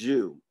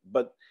Jew.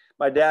 But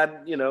my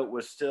dad,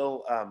 was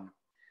still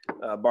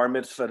bar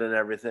mitzvahed and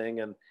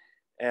everything.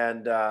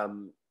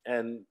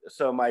 And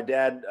so my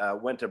dad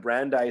went to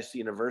Brandeis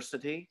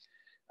University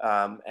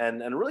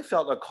and really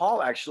felt a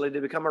call actually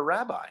to become a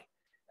rabbi.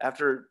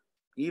 After,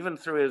 even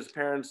through his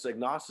parents'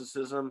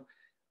 agnosticism,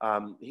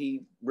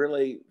 he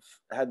really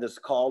had this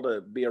call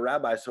to be a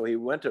rabbi. So he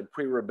went to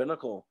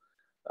pre-rabbinical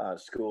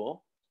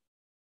school.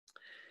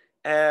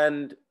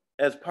 And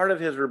as part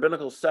of his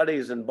rabbinical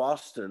studies in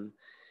Boston,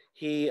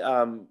 he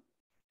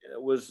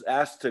was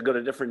asked to go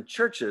to different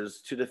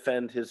churches to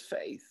defend his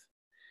faith.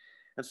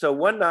 And so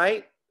one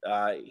night,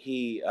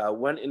 he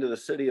went into the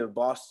city of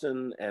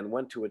Boston and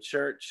went to a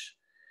church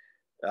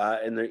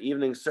in their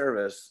evening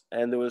service,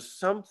 and there was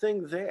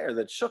something there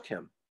that shook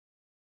him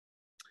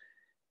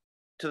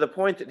to the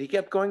point that he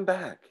kept going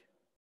back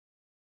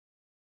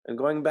and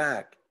going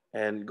back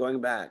and going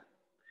back.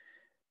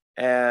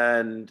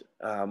 And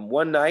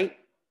one night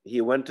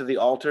he went to the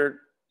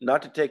altar,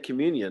 not to take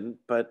communion,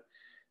 but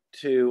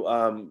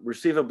to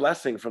receive a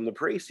blessing from the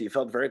priest. He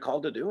felt very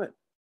called to do it.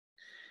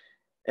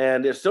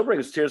 And it still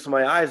brings tears to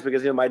my eyes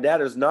because, my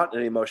dad is not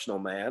an emotional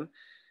man,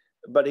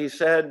 but he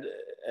said,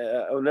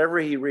 whenever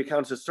he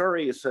recounts his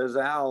story, he says,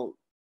 Al,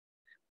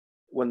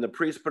 when the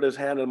priest put his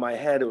hand on my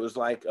head, it was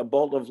like a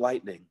bolt of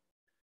lightning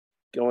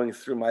going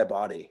through my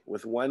body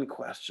with one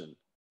question: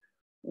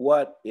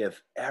 what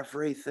if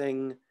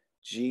everything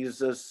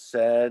Jesus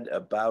said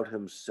about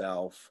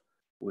himself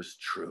was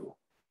true?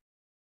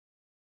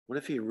 What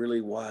if he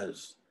really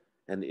was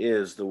and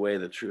is the way,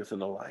 the truth,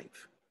 and the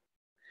life?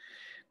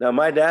 Now,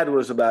 my dad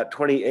was about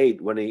 28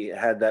 when he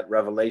had that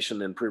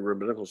revelation in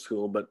pre-rabbinical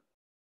school, but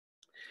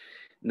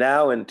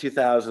now in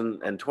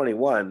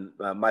 2021,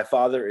 my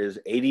father is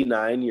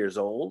 89 years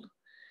old,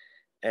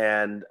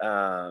 and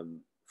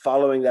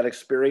following that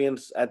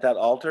experience at that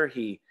altar,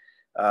 he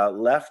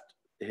left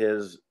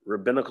his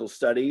rabbinical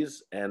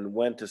studies and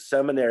went to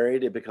seminary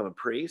to become a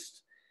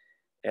priest.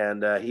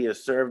 And he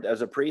has served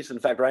as a priest. In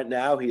fact, right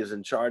now he is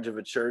in charge of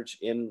a church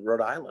in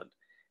Rhode Island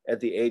at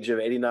the age of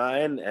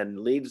 89 and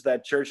leads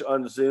that church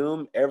on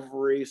Zoom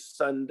every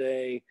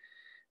Sunday,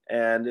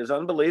 and is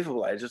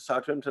unbelievable. I just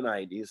talked to him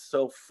tonight. He's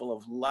so full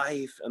of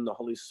life and the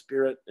Holy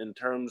Spirit in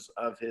terms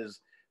of his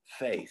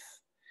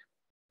faith.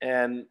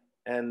 And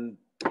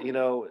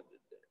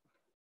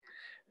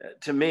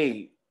to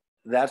me,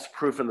 that's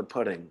proof in the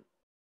pudding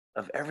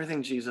of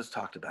everything Jesus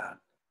talked about.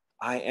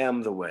 I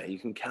am the way. You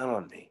can count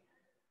on me.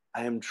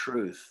 I am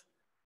truth.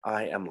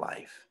 I am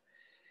life.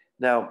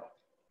 Now,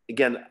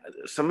 again,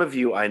 some of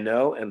you I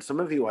know and some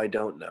of you I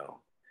don't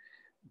know.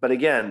 But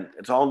again,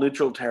 it's all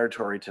neutral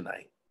territory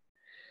tonight.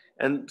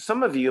 And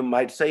some of you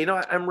might say,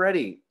 I'm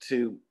ready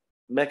to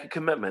make a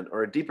commitment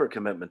or a deeper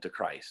commitment to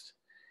Christ.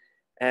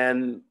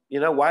 And,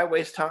 why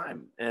waste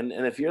time? And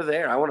if you're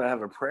there, I want to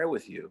have a prayer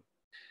with you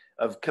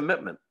of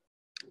commitment.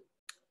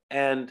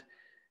 And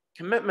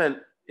commitment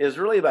is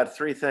really about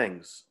three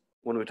things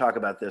when we talk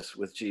about this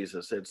with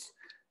Jesus.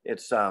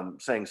 It's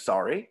saying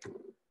sorry,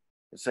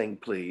 it's saying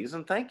please,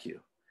 and thank you.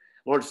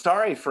 Lord,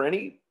 sorry for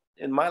in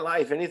my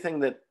life,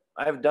 anything that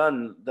I've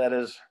done that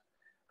has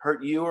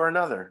hurt you or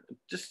another.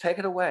 Just take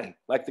it away,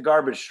 like the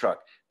garbage truck.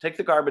 Take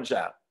the garbage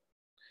out.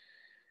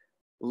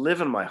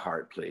 Live in my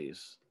heart,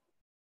 please,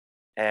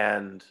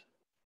 and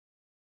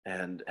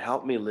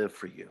help me live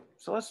for you.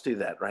 So let's do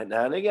that right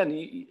now. And again,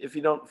 if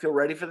you don't feel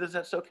ready for this,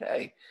 that's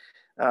okay.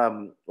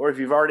 Or if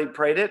you've already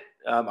prayed it,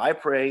 I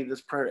pray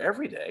this prayer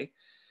every day.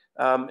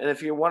 And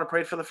if you want to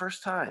pray it for the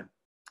first time,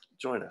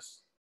 join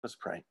us. Let's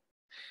pray.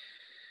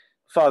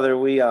 Father,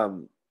 we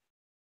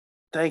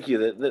thank you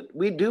that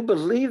we do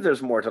believe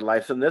there's more to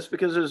life than this,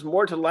 because there's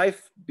more to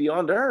life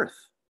beyond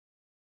earth.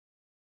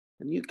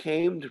 And you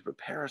came to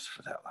prepare us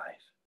for that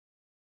life.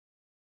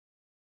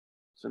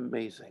 It's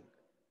amazing.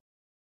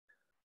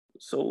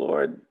 So,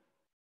 Lord,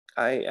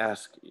 I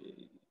ask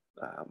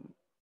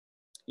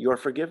your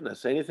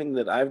forgiveness. Anything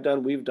that I've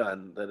done, we've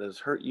done, that has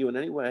hurt you in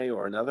any way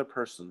or another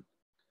person,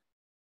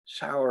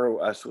 shower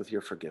us with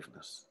your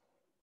forgiveness.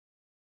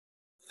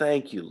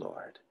 Thank you,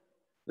 Lord,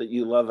 that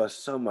you love us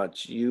so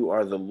much. You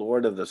are the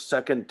Lord of the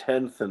second,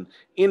 10th, and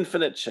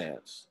infinite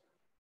chance.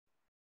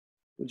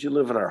 Would you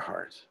live in our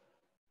heart?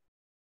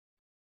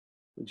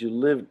 Would you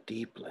live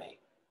deeply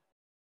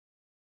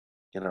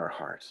in our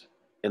heart,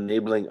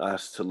 enabling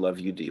us to love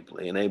you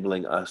deeply,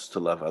 enabling us to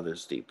love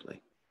others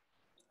deeply?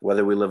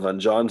 Whether we live on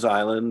John's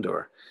Island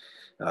or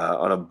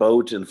on a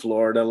boat in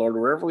Florida, Lord,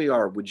 wherever we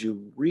are, would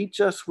you reach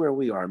us where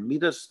we are,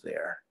 meet us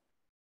there,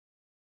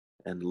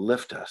 and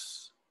lift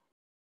us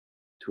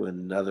to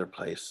another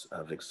place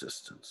of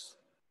existence.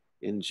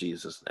 In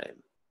Jesus' name,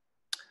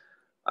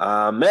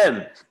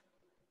 Amen.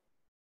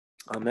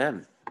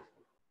 Amen.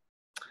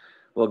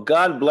 Well,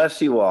 God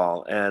bless you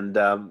all. And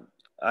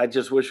I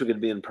just wish we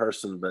could be in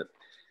person, but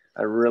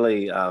I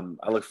really,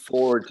 I look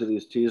forward to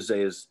these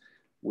Tuesdays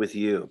with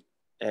you.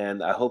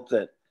 And I hope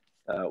that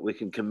we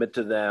can commit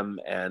to them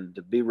and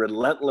be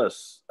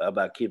relentless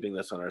about keeping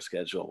this on our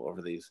schedule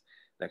over these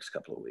next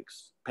couple of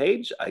weeks.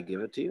 Paige, I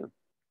give it to you.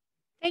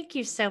 Thank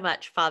you so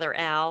much, Father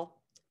Al.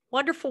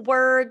 Wonderful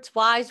words,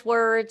 wise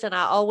words, and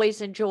I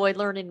always enjoy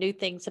learning new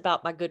things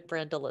about my good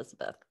friend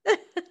Elizabeth.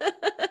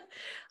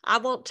 I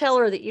won't tell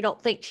her that you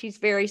don't think she's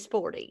very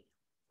sporty.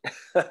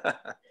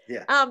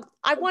 Yeah.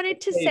 I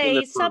wanted to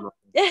say some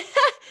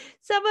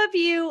of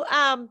you,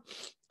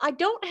 I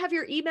don't have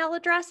your email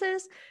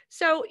addresses.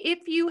 So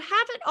if you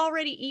haven't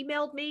already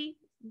emailed me,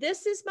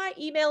 this is my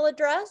email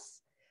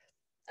address.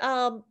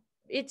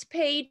 It's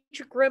Paige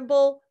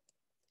Grimble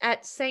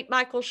at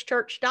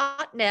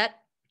stmichaelschurch.net.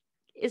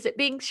 Is it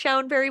being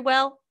shown very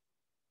well?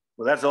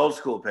 Well, that's old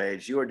school,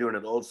 Paige. You are doing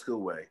it old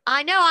school way.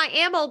 I know, I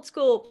am old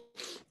school.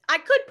 I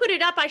could put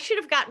it up. I should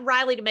have gotten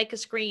Riley to make a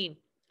screen.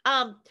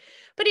 But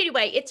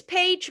anyway, it's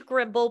Paige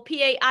Grimble,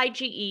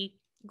 Paige,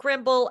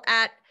 Grimble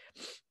at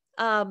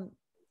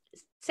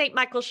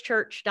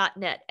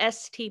stmichaelschurch.net,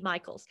 St.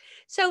 Michaels.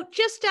 So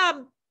just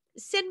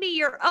send me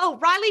your,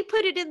 Riley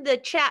put it in the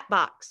chat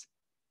box.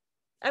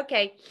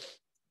 Okay.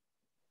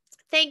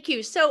 Thank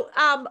you. So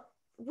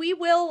we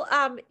will,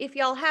 if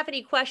y'all have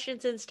any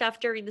questions and stuff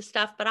during the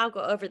stuff, but I'll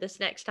go over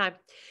this next time.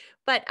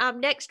 But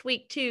next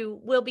week too,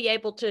 we'll be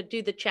able to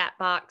do the chat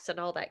box and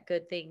all that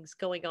good things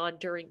going on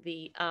during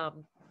the,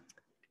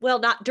 well,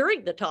 not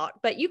during the talk,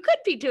 but you could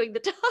be doing the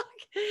talk.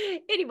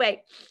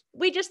 Anyway,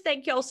 we just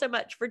thank y'all so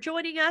much for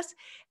joining us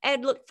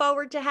and look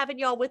forward to having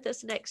y'all with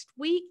us next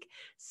week,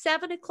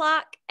 7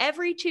 o'clock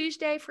every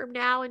Tuesday from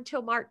now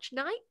until March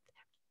 9th.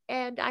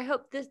 And I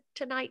hope that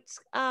tonight's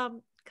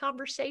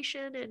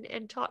conversation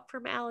and talk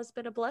from Al has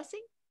been a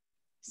blessing.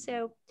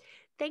 So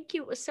thank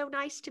you. It was so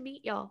nice to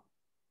meet y'all.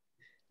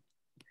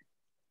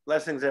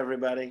 Blessings,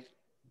 everybody.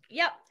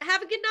 Yep.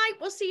 Have a good night.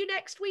 We'll see you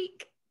next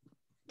week.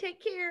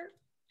 Take care.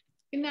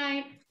 Good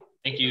night.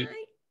 Thank you. Good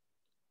night.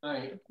 All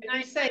right. Good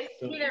night, safe.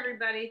 Good,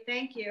 everybody.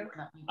 Thank you.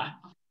 Bye.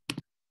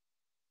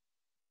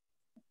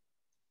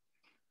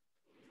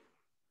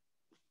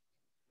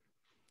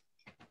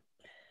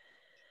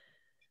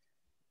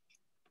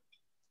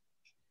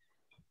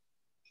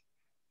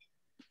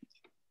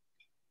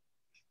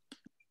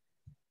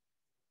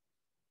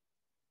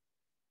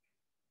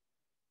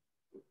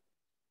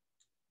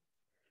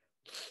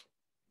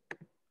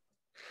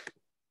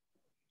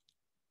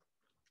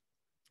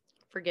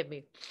 Forgive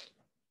me.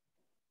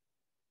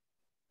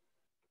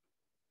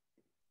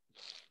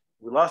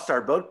 We lost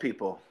our boat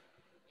people.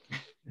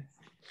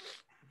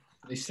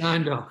 They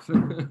signed off.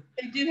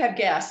 They do have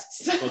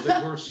guests. Well,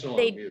 they were still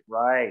on mute.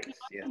 Right.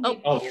 Yeah.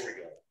 Oh, here we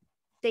go.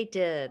 They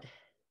did.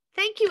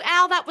 Thank you,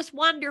 Al. That was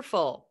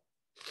wonderful.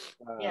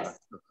 Yes.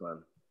 That's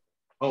fun.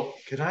 Oh,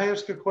 can I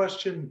ask a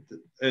question?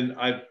 And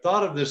I've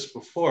thought of this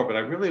before, but I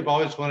really have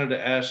always wanted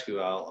to ask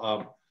you,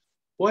 Al.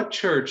 What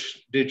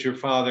church did your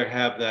father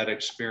have that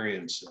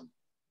experience in?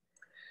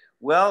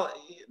 Well,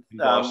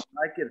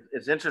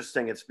 it's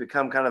interesting. It's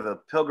become kind of a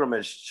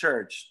pilgrimage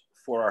church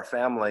for our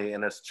family,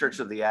 and it's Church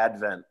of the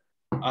Advent.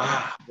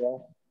 Ah,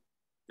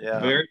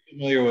 yeah. Very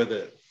familiar with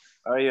it.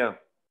 Are you?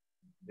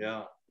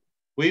 Yeah.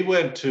 We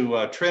went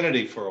to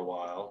Trinity for a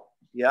while.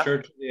 Yeah.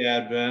 Church of the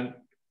Advent.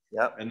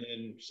 Yep. And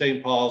then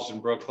St. Paul's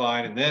in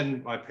Brookline. And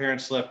then my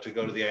parents left to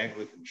go to the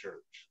Anglican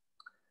Church.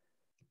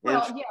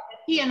 Well, yeah,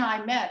 he and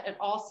I met at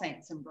All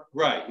Saints in Brooklyn.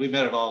 Right. We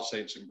met at All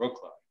Saints in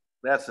Brookline.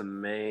 That's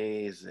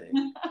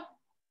amazing.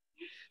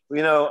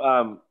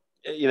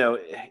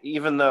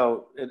 Even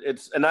though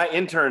and I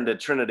interned at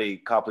Trinity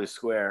Copley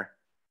Square,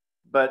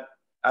 but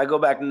I go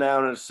back now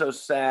and it's so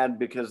sad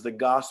because the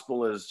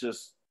gospel is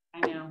just,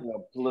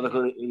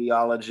 political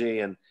ideology,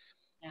 and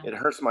it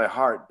hurts my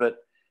heart. But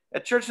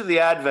at Church of the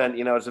Advent,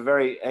 it's a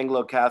very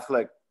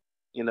Anglo-Catholic,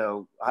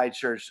 high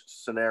church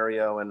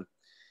scenario,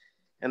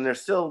 and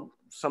there's still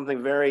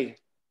something very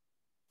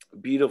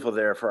beautiful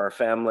there for our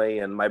family.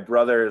 And my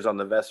brother is on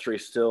the vestry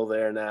still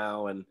there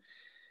now, and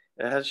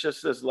it has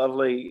just this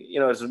lovely,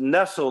 it's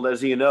nestled,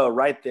 as you know,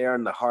 right there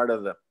in the heart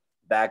of the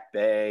Back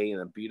Bay, in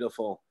a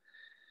beautiful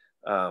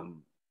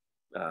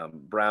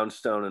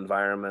brownstone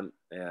environment.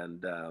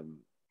 And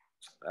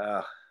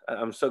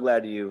I'm so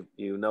glad you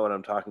know what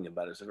I'm talking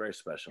about. It's very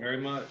special.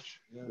 Very much.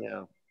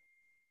 Yeah.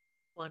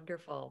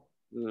 Wonderful.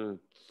 Mm.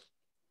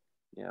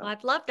 Yeah. Well,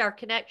 I've loved our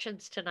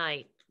connections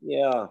tonight.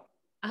 Yeah.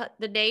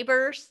 The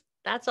neighbors,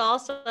 that's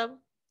awesome.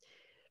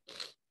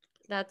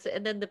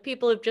 And then the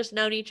people who've just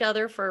known each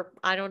other for,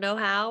 I don't know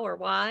how or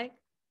why.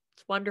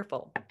 It's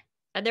wonderful.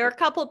 And there are a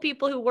couple of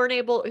people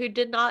who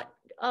did not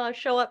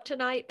show up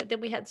tonight, but then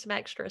we had some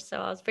extras. So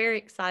I was very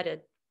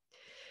excited.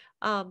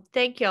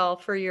 Thank y'all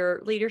for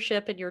your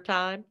leadership and your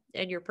time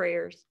and your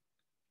prayers.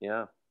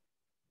 Yeah.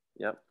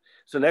 Yep.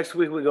 So next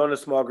week we go into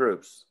small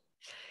groups.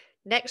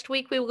 Next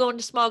week, we will go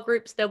into small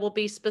groups. There will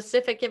be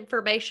specific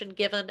information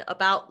given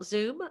about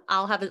Zoom.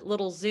 I'll have a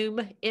little Zoom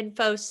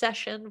info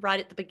session right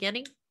at the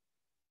beginning.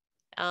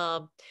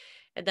 And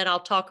then I'll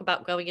talk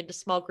about going into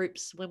small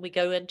groups when we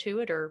go into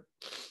it, or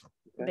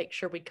make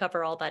sure we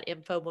cover all that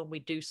info when we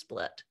do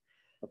split.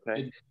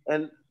 Okay.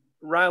 And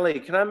Riley,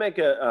 can I make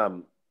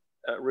a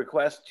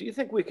request? Do you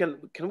think we can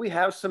we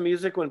have some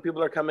music when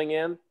people are coming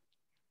in?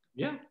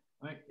 Yeah.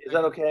 Is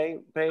that okay,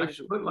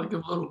 Paige? Put like a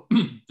little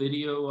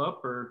video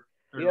up or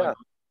yeah. Like,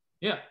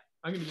 yeah,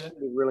 I can do that. That'd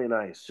be really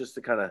nice, just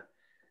to kind of,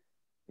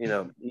 you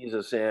know, ease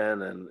us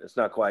in, and it's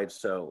not quite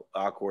so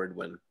awkward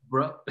when,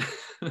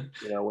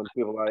 you know, when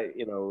people are,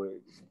 you know,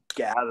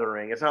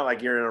 gathering. It's not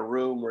like you're in a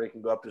room where you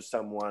can go up to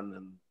someone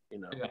and, you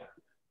know.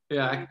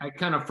 Yeah, I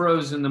kind of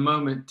froze in the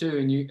moment too,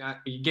 and you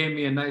gave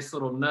me a nice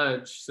little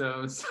nudge.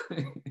 So,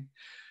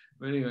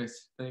 but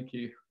anyways, thank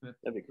you.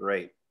 That'd be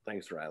great.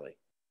 Thanks, Riley.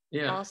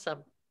 Yeah.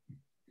 Awesome.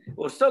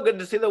 Well, it's so good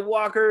to see the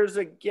walkers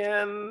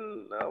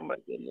again. Oh my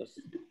goodness.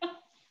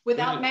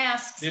 Without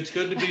masks. It's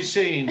good to be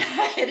seen.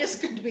 It is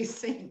good to be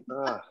seen.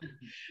 Wow.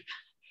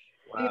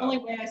 The only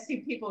way I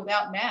see people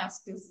without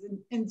masks is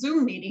in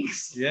Zoom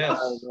meetings. Yes.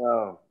 I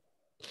know.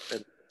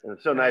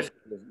 It's so nice.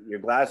 Your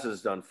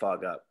glasses don't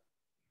fog up.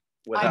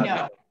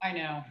 I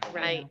know.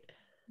 Right.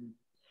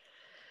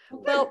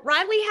 Well,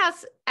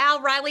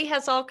 Riley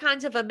has all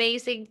kinds of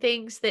amazing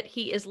things that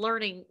he is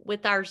learning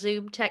with our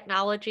Zoom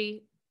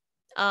technology.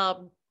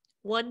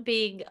 One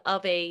being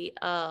of a,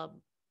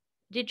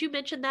 did you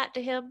mention that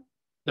to him?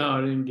 No, I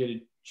didn't get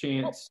a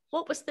chance.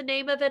 What was the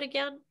name of it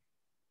again?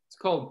 It's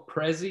called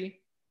Prezi,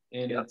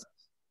 and it's,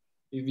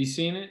 have you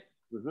seen it?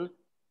 Mm-hmm.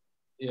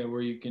 Yeah,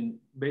 where you can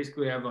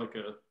basically have like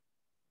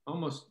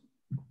almost,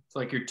 it's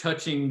like you're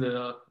touching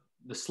the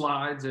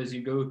slides as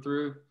you go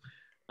through.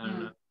 I don't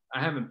know. I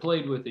haven't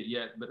played with it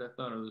yet, but I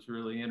thought it was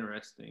really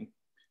interesting.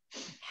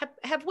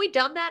 Have we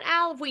done that,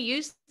 Al? Have we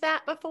used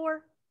that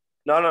before?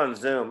 Not on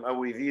Zoom.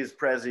 We've used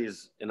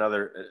Prezis in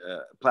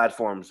other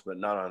platforms, but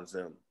not on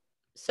Zoom.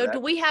 So do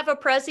we have a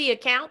Prezi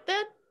account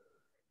then?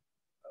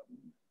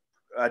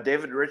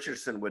 David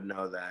Richardson would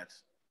know that.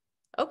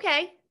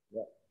 Okay.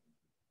 Yeah.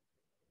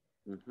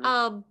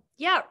 Mm-hmm.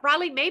 Yeah,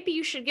 Riley, maybe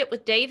you should get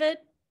with David,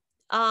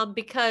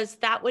 because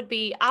that would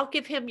be, I'll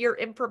give him your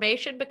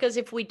information, because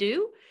if we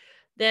do,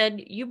 then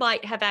you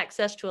might have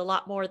access to a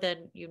lot more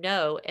than you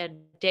know.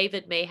 And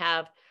David may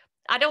have,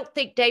 I don't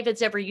think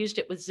David's ever used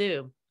it with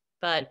Zoom,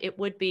 but it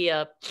would be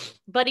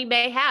but he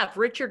may have.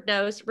 Richard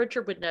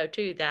would know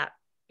too, that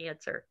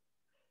answer.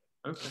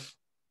 Okay.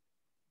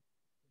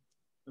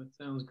 That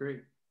sounds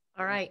great.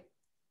 All right.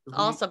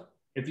 Awesome.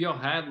 If y'all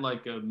had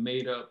like a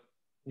made up,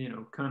 you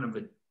know, kind of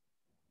a,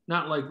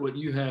 not like what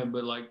you have,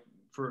 but like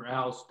for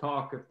Al's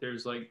talk, if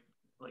there's like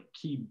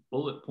key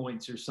bullet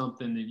points or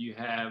something that you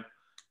have,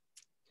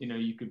 you know,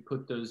 you could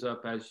put those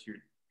up as you're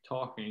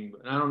talking,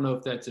 but I don't know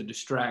if that's a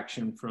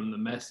distraction from the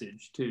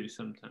message too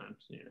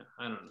sometimes, you know,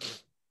 I don't know.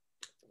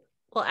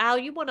 Well, Al,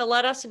 you want to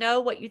let us know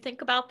what you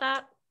think about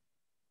that?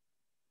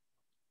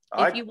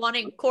 If you want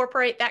to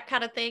incorporate that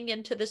kind of thing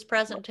into this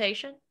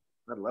presentation?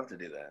 I'd love to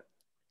do that.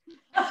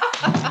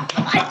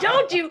 I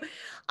told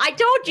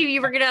you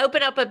you were going to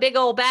open up a big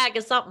old bag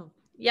of something.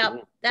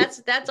 Yep,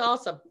 that's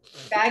awesome.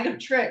 Bag of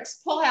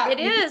tricks. Pull out. It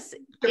is.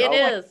 It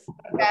is.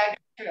 A bag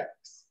of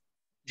tricks.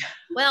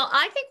 Well,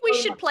 I think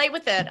we should play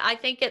with it. I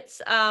think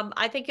it's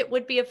I think it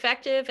would be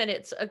effective, and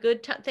it's a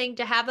good thing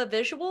to have a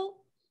visual.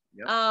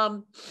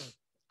 Yep.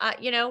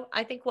 You know,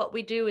 I think what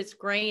we do is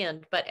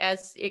grand, but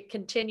as it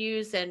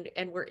continues and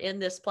we're in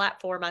this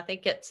platform, I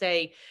think it's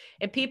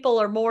and people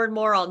are more and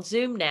more on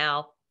Zoom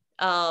now.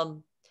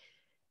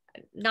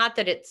 Not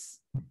that it's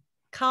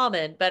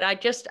common, but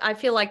I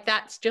feel like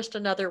that's just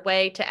another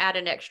way to add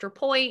an extra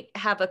point,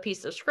 have a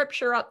piece of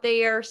scripture up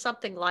there,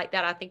 something like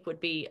that. I think would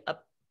be a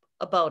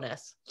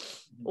bonus,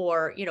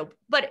 or, you know,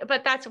 but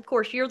that's, of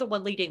course, you're the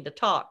one leading the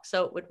talk.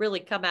 So it would really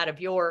come out of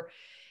your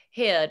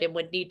head and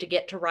would need to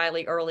get to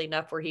Riley early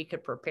enough where he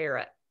could prepare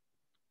it.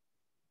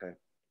 Okay.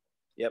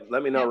 Yep.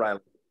 Let me know, Riley.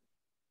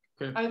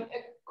 Okay. A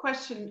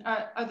question,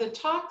 are the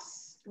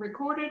talks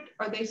recorded?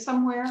 Are they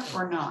somewhere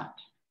or not?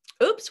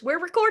 Oops,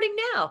 we're recording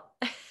now.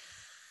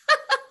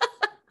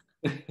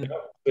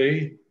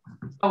 See?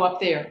 Oh, up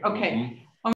there. Okay.